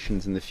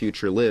generations in the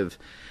future live.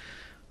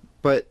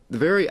 But the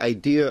very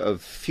idea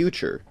of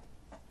future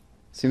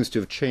seems to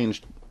have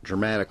changed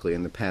dramatically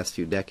in the past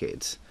few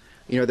decades.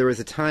 There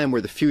was a time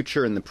where the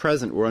future and the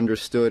present were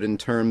understood in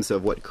terms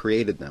of what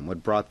created them,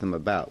 what brought them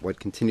about, what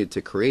continued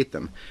to create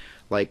them,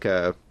 like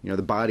the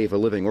body of a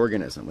living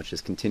organism, which is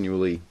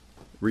continually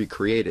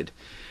recreated.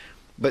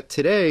 But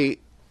today,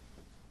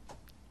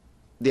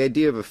 the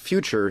idea of a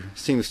future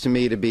seems to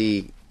me to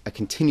be a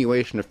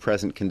continuation of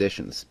present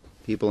conditions.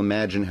 People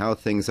imagine how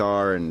things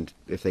are, and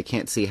if they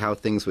can't see how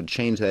things would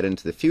change that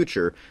into the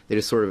future, they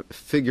just sort of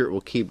figure it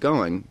will keep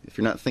going, if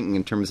you're not thinking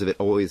in terms of it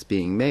always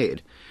being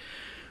made.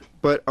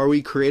 But are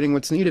we creating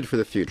what's needed for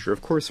the future?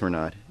 Of course we're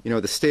not.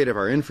 The state of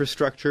our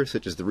infrastructure,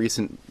 such as the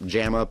recent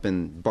jam-up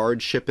in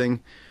barge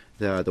shipping,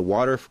 the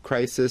water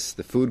crisis,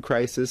 the food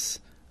crisis,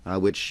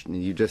 which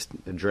you just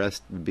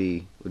addressed would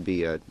be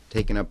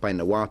taken up by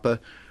NWAPA.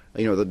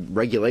 The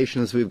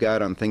regulations we've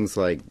got on things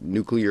like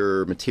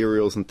nuclear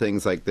materials and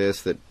things like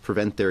this that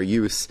prevent their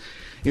use,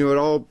 it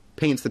all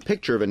paints the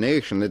picture of a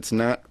nation that's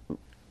not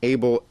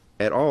able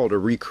at all to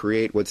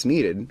recreate what's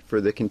needed for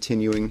the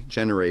continuing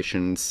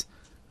generations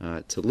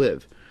to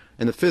live.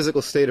 And the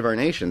physical state of our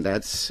nation,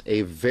 that's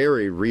a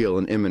very real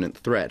and imminent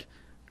threat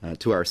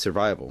to our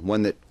survival,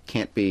 one that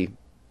can't be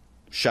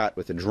shot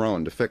with a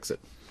drone to fix it.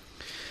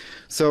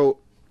 So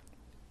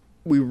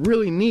we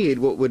really need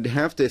what would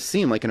have to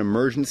seem like an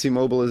emergency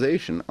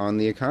mobilization on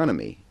the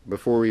economy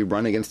before we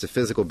run against a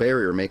physical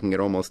barrier making it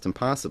almost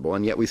impossible,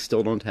 and yet we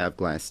still don't have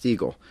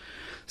Glass-Steagall.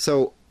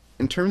 So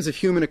in terms of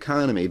human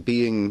economy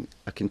being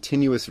a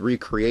continuous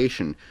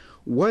recreation,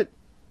 what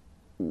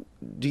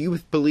do you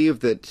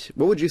believe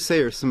what would you say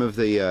are some of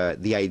the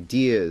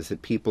ideas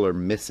that people are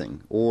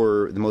missing,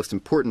 or the most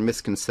important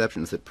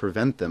misconceptions that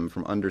prevent them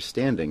from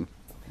understanding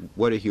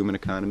what a human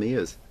economy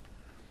is?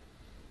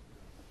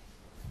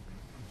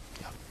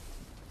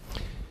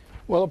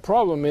 Well, the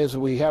problem is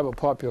we have a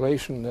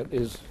population that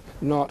is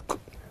not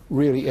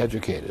really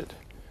educated.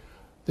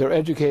 They're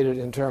educated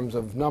in terms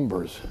of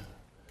numbers,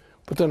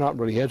 but they're not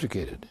really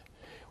educated.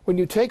 When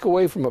you take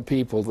away from a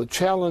people the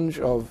challenge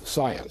of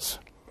science,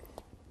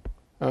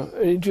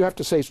 You have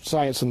to say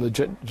science in the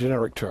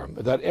generic term,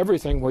 that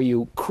everything where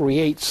you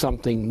create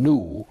something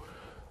new,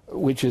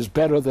 which is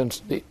better than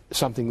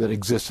something that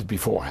existed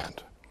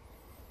beforehand,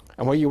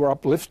 and where you are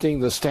uplifting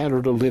the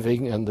standard of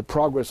living and the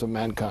progress of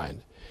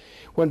mankind.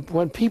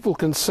 When people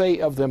can say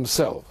of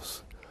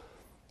themselves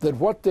that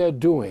what they're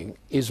doing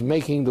is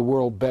making the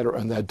world better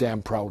and they're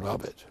damn proud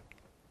of it,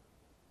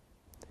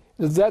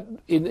 that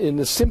in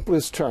the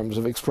simplest terms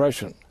of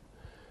expression,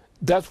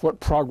 that's what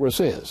progress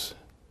is.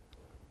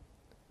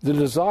 The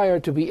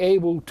desire to be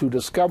able to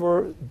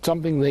discover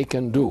something they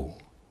can do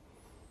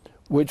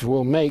which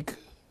will make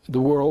the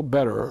world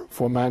better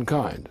for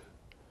mankind.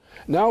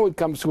 Now it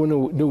comes to a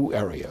new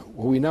area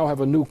where we now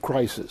have a new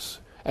crisis.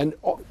 And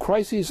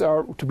crises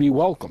are to be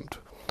welcomed,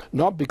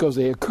 not because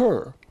they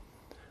occur,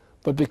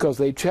 but because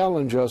they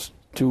challenge us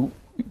to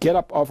get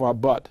up off our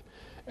butt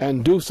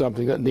and do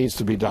something that needs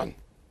to be done.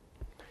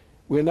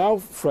 We're now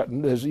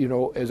threatened, as you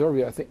know, as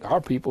earlier, I think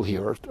our people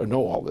here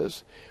know all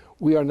this.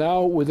 We are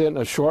now within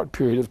a short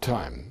period of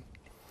time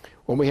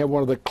when we have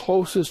one of the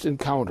closest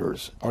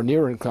encounters, or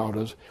near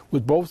encounters,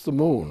 with both the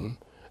moon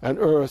and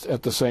Earth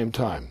at the same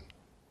time.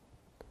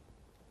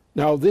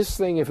 Now this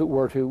thing, if it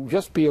were to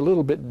just be a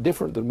little bit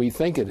different than we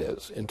think it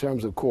is in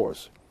terms of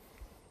course,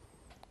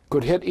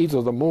 could hit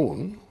either the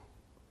moon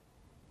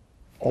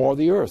or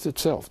the Earth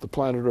itself, the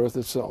planet Earth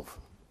itself.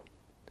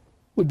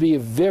 Would be a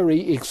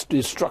very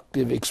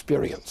destructive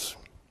experience.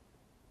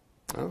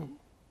 And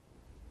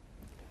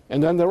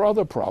then there are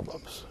other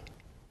problems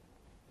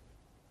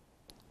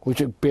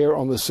which bear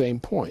on the same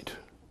point.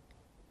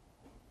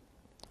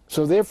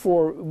 So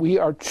therefore, we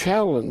are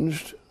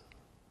challenged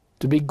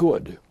to be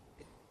good.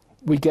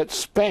 We get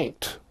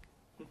spanked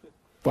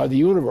by the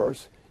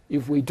universe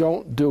if we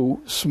don't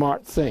do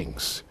smart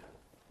things.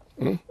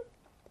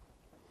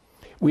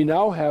 We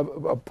now have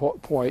a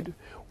point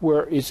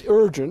where it's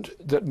urgent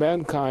that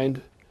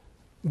mankind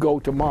go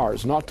to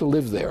Mars, not to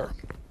live there,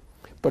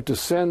 but to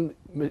send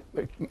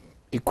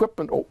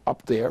equipment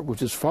up there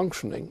which is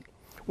functioning,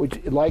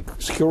 which, like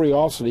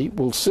Curiosity,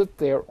 will sit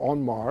there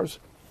on Mars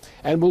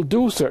and will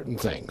do certain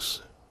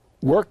things,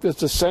 work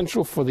that's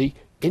essential for the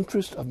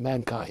interest of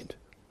mankind,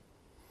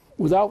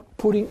 without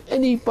putting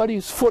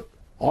anybody's foot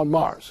on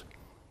Mars.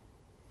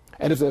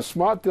 And if they're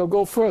smart, they'll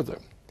go further.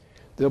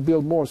 They'll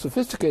build more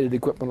sophisticated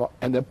equipment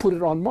and they'll put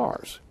it on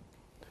Mars.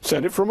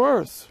 Send it from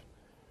Earth.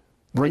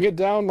 Bring it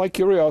down like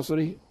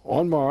Curiosity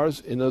on Mars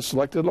in a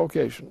selected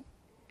location.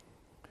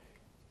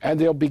 And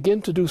they'll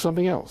begin to do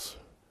something else.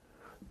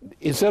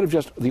 Instead of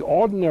just the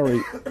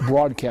ordinary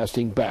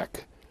broadcasting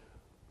back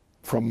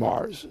from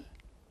Mars,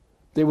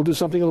 they will do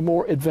something a little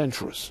more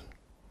adventurous.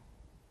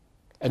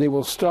 And they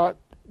will start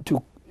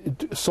to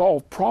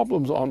solve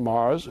problems on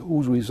Mars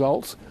whose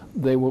results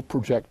they will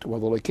project to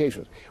other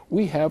locations.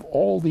 We have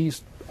all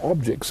these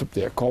objects up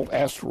there called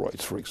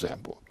asteroids, for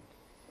example.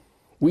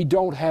 We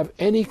don't have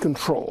any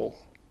control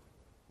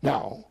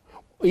now,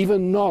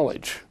 even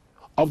knowledge,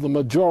 of the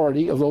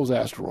majority of those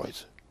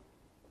asteroids.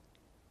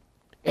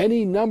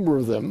 Any number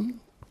of them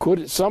could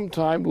at some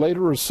time,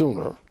 later or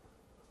sooner,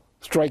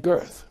 strike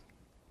Earth.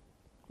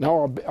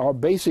 Now our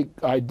basic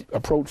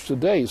approach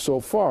today so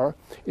far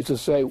is to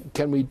say,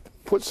 can we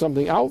put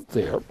something out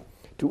there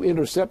to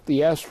intercept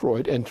the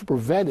asteroid and to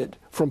prevent it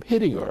from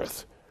hitting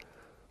Earth?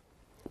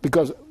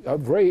 Because a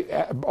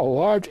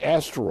large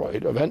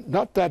asteroid,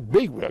 not that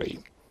big really,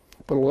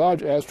 but a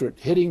large asteroid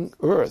hitting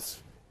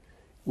Earth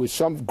with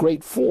some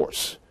great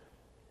force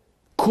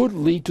could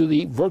lead to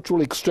the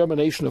virtual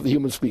extermination of the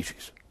human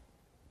species.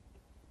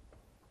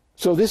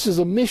 So this is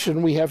a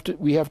mission we have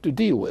to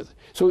deal with.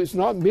 So it's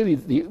not merely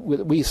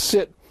we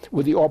sit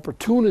with the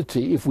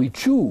opportunity, if we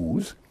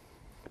choose,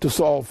 to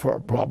solve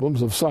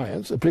problems of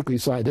science, particularly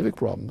scientific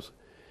problems,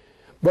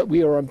 but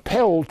we are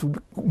impelled to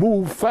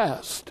move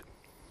fast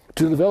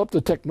to develop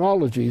the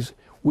technologies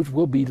which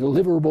will be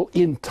deliverable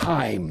in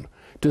time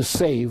to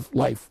save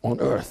life on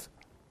Earth,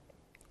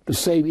 to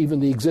save even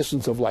the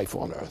existence of life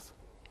on Earth.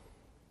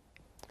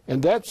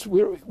 And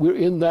we're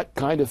in that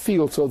kind of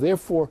field. So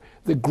therefore,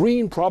 the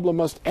green problem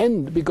must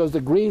end, because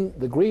the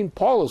green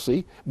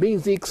policy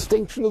means the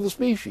extinction of the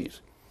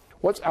species.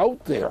 What's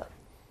out there,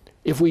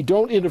 if we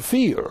don't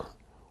interfere,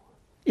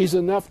 is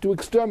enough to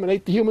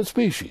exterminate the human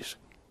species.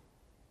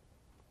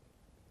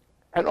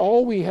 And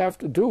all we have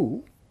to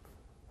do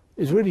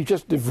is really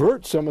just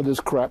divert some of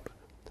this crap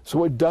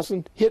so it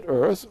doesn't hit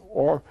Earth,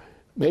 or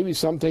maybe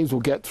some things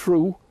will get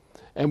through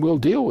and we'll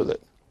deal with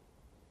it.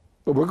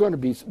 But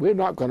we're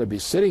not going to be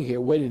sitting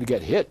here waiting to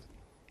get hit.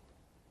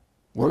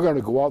 We're going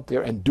to go out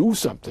there and do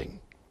something.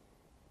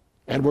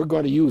 And we're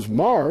going to use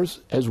Mars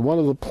as one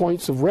of the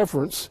points of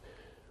reference,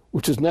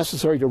 which is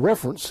necessary to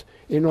reference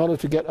in order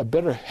to get a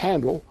better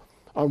handle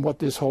on what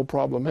this whole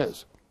problem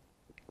is.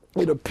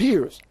 It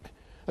appears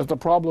that the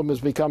problem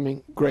is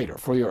becoming greater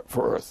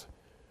for Earth.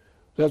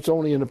 That's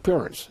only an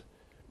appearance,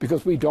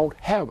 because we don't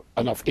have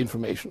enough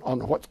information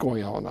on what's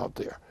going on out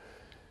there.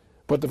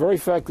 But the very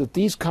fact that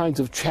these kinds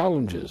of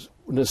challenges,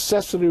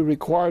 necessity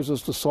requires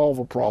us to solve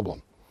a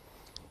problem.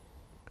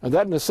 And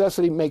that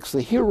necessity makes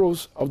the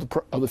heroes of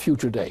the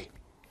future day.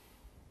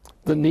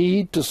 the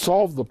need to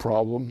solve the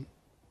problem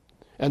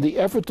and the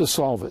effort to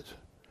solve it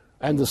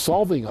and the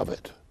solving of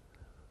it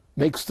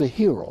makes the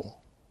hero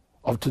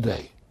of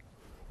today.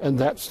 And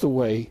that's the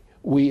way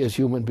we as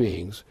human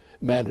beings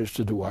manage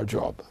to do our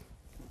job.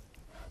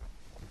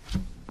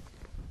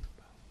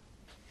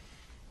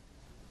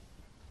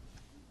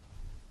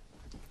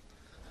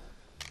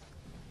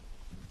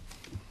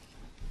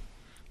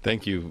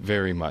 Thank you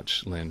very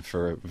much, Lynn,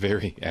 for a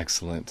very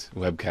excellent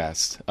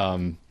webcast.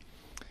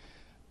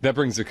 That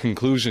brings a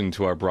conclusion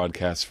to our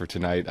broadcast for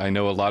tonight. I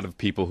know a lot of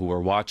people who are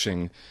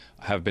watching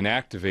have been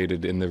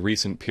activated in the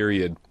recent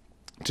period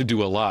to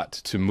do a lot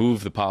to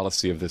move the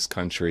policy of this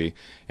country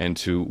and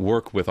to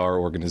work with our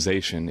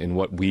organization in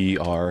what we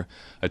are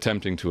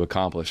attempting to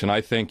accomplish. And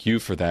I thank you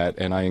for that,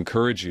 and I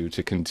encourage you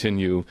to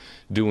continue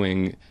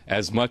doing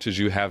as much as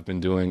you have been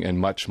doing and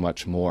much,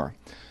 much more.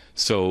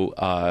 So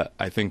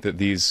I think that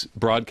these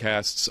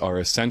broadcasts are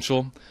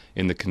essential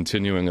in the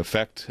continuing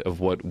effect of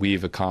what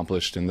we've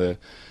accomplished in the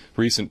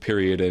recent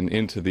period and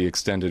into the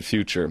extended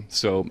future.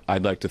 So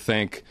I'd like to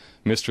thank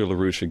Mr.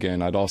 LaRouche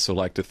again. I'd also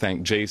like to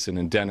thank Jason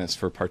and Dennis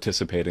for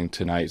participating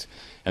tonight.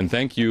 And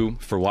thank you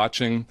for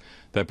watching.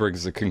 That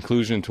brings a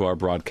conclusion to our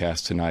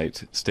broadcast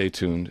tonight. Stay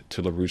tuned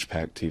to LaRouche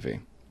Pack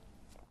TV.